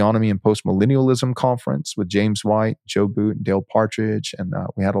had our Theonomy and Postmillennialism conference with James White, Joe Boot, and Dale Partridge. And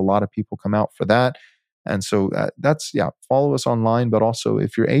we had a lot of people come out for that. And so follow us online, but also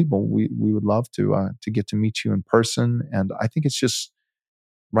if you're able, we would love to get to meet you in person. And I think it's just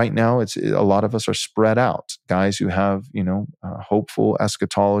right now, a lot of us are spread out, guys who have, hopeful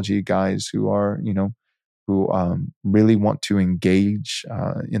eschatology, guys who are, who really want to engage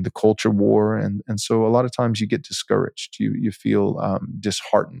in the culture war. And so a lot of times you get discouraged. You feel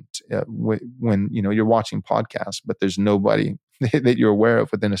disheartened when you're watching podcasts, but there's nobody that you're aware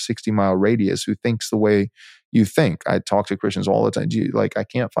of within a 60-mile radius who thinks the way you think. I talk to Christians all the time. I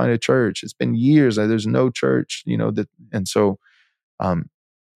can't find a church. It's been years. There's no church, and so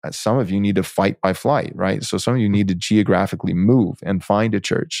some of you need to fight by flight, right? So some of you need to geographically move and find a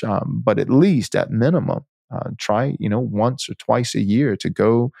church. But at least at minimum, try, once or twice a year to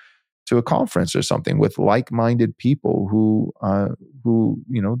go to a conference or something with like-minded people who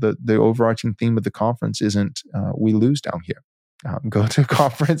the overarching theme of the conference isn't we lose down here. Go to a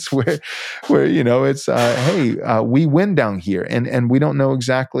conference where it's we win down here, and we don't know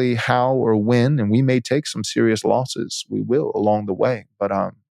exactly how or when, and we may take some serious losses. We will along the way, but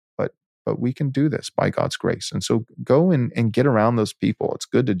we can do this by God's grace. And so go and get around those people. It's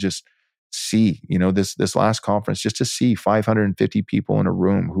good to just see, this last conference, just to see 550 people in a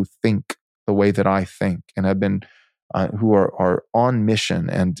room who think the way that I think and have been who are on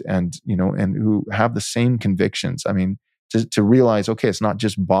mission and who have the same convictions. I mean, to realize, okay, it's not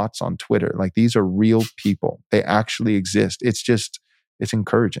just bots on Twitter. Like, these are real people. They actually exist. It's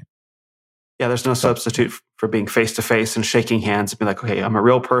encouraging. Yeah, there's no substitute for being face-to-face and shaking hands and being like, okay, I'm a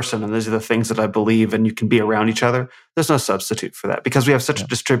real person and these are the things that I believe, and you can be around each other. There's no substitute for that because we have such a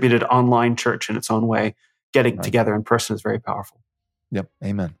distributed online church in its own way. Getting together in person is very powerful. Yep.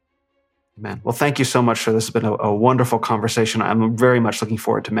 Amen. Amen. Well, thank you so much for this. It's been a wonderful conversation. I'm very much looking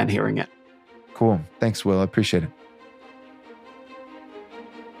forward to men hearing it. Cool. Thanks, Will. I appreciate it.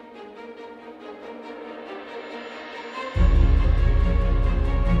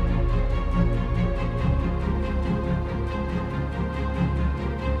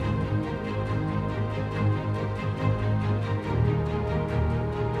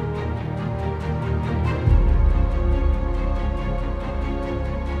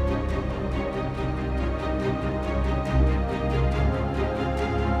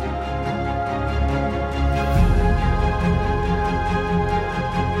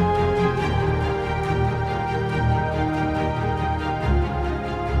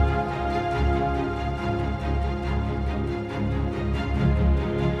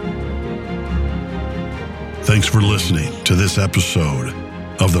 Thanks for listening to this episode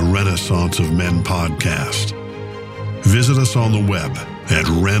of the Renaissance of Men podcast. Visit us on the web at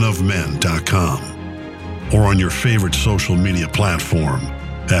renofmen.com or on your favorite social media platform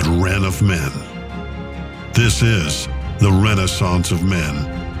at Ren of Men. This is the Renaissance of Men.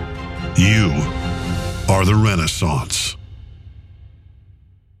 You are the Renaissance.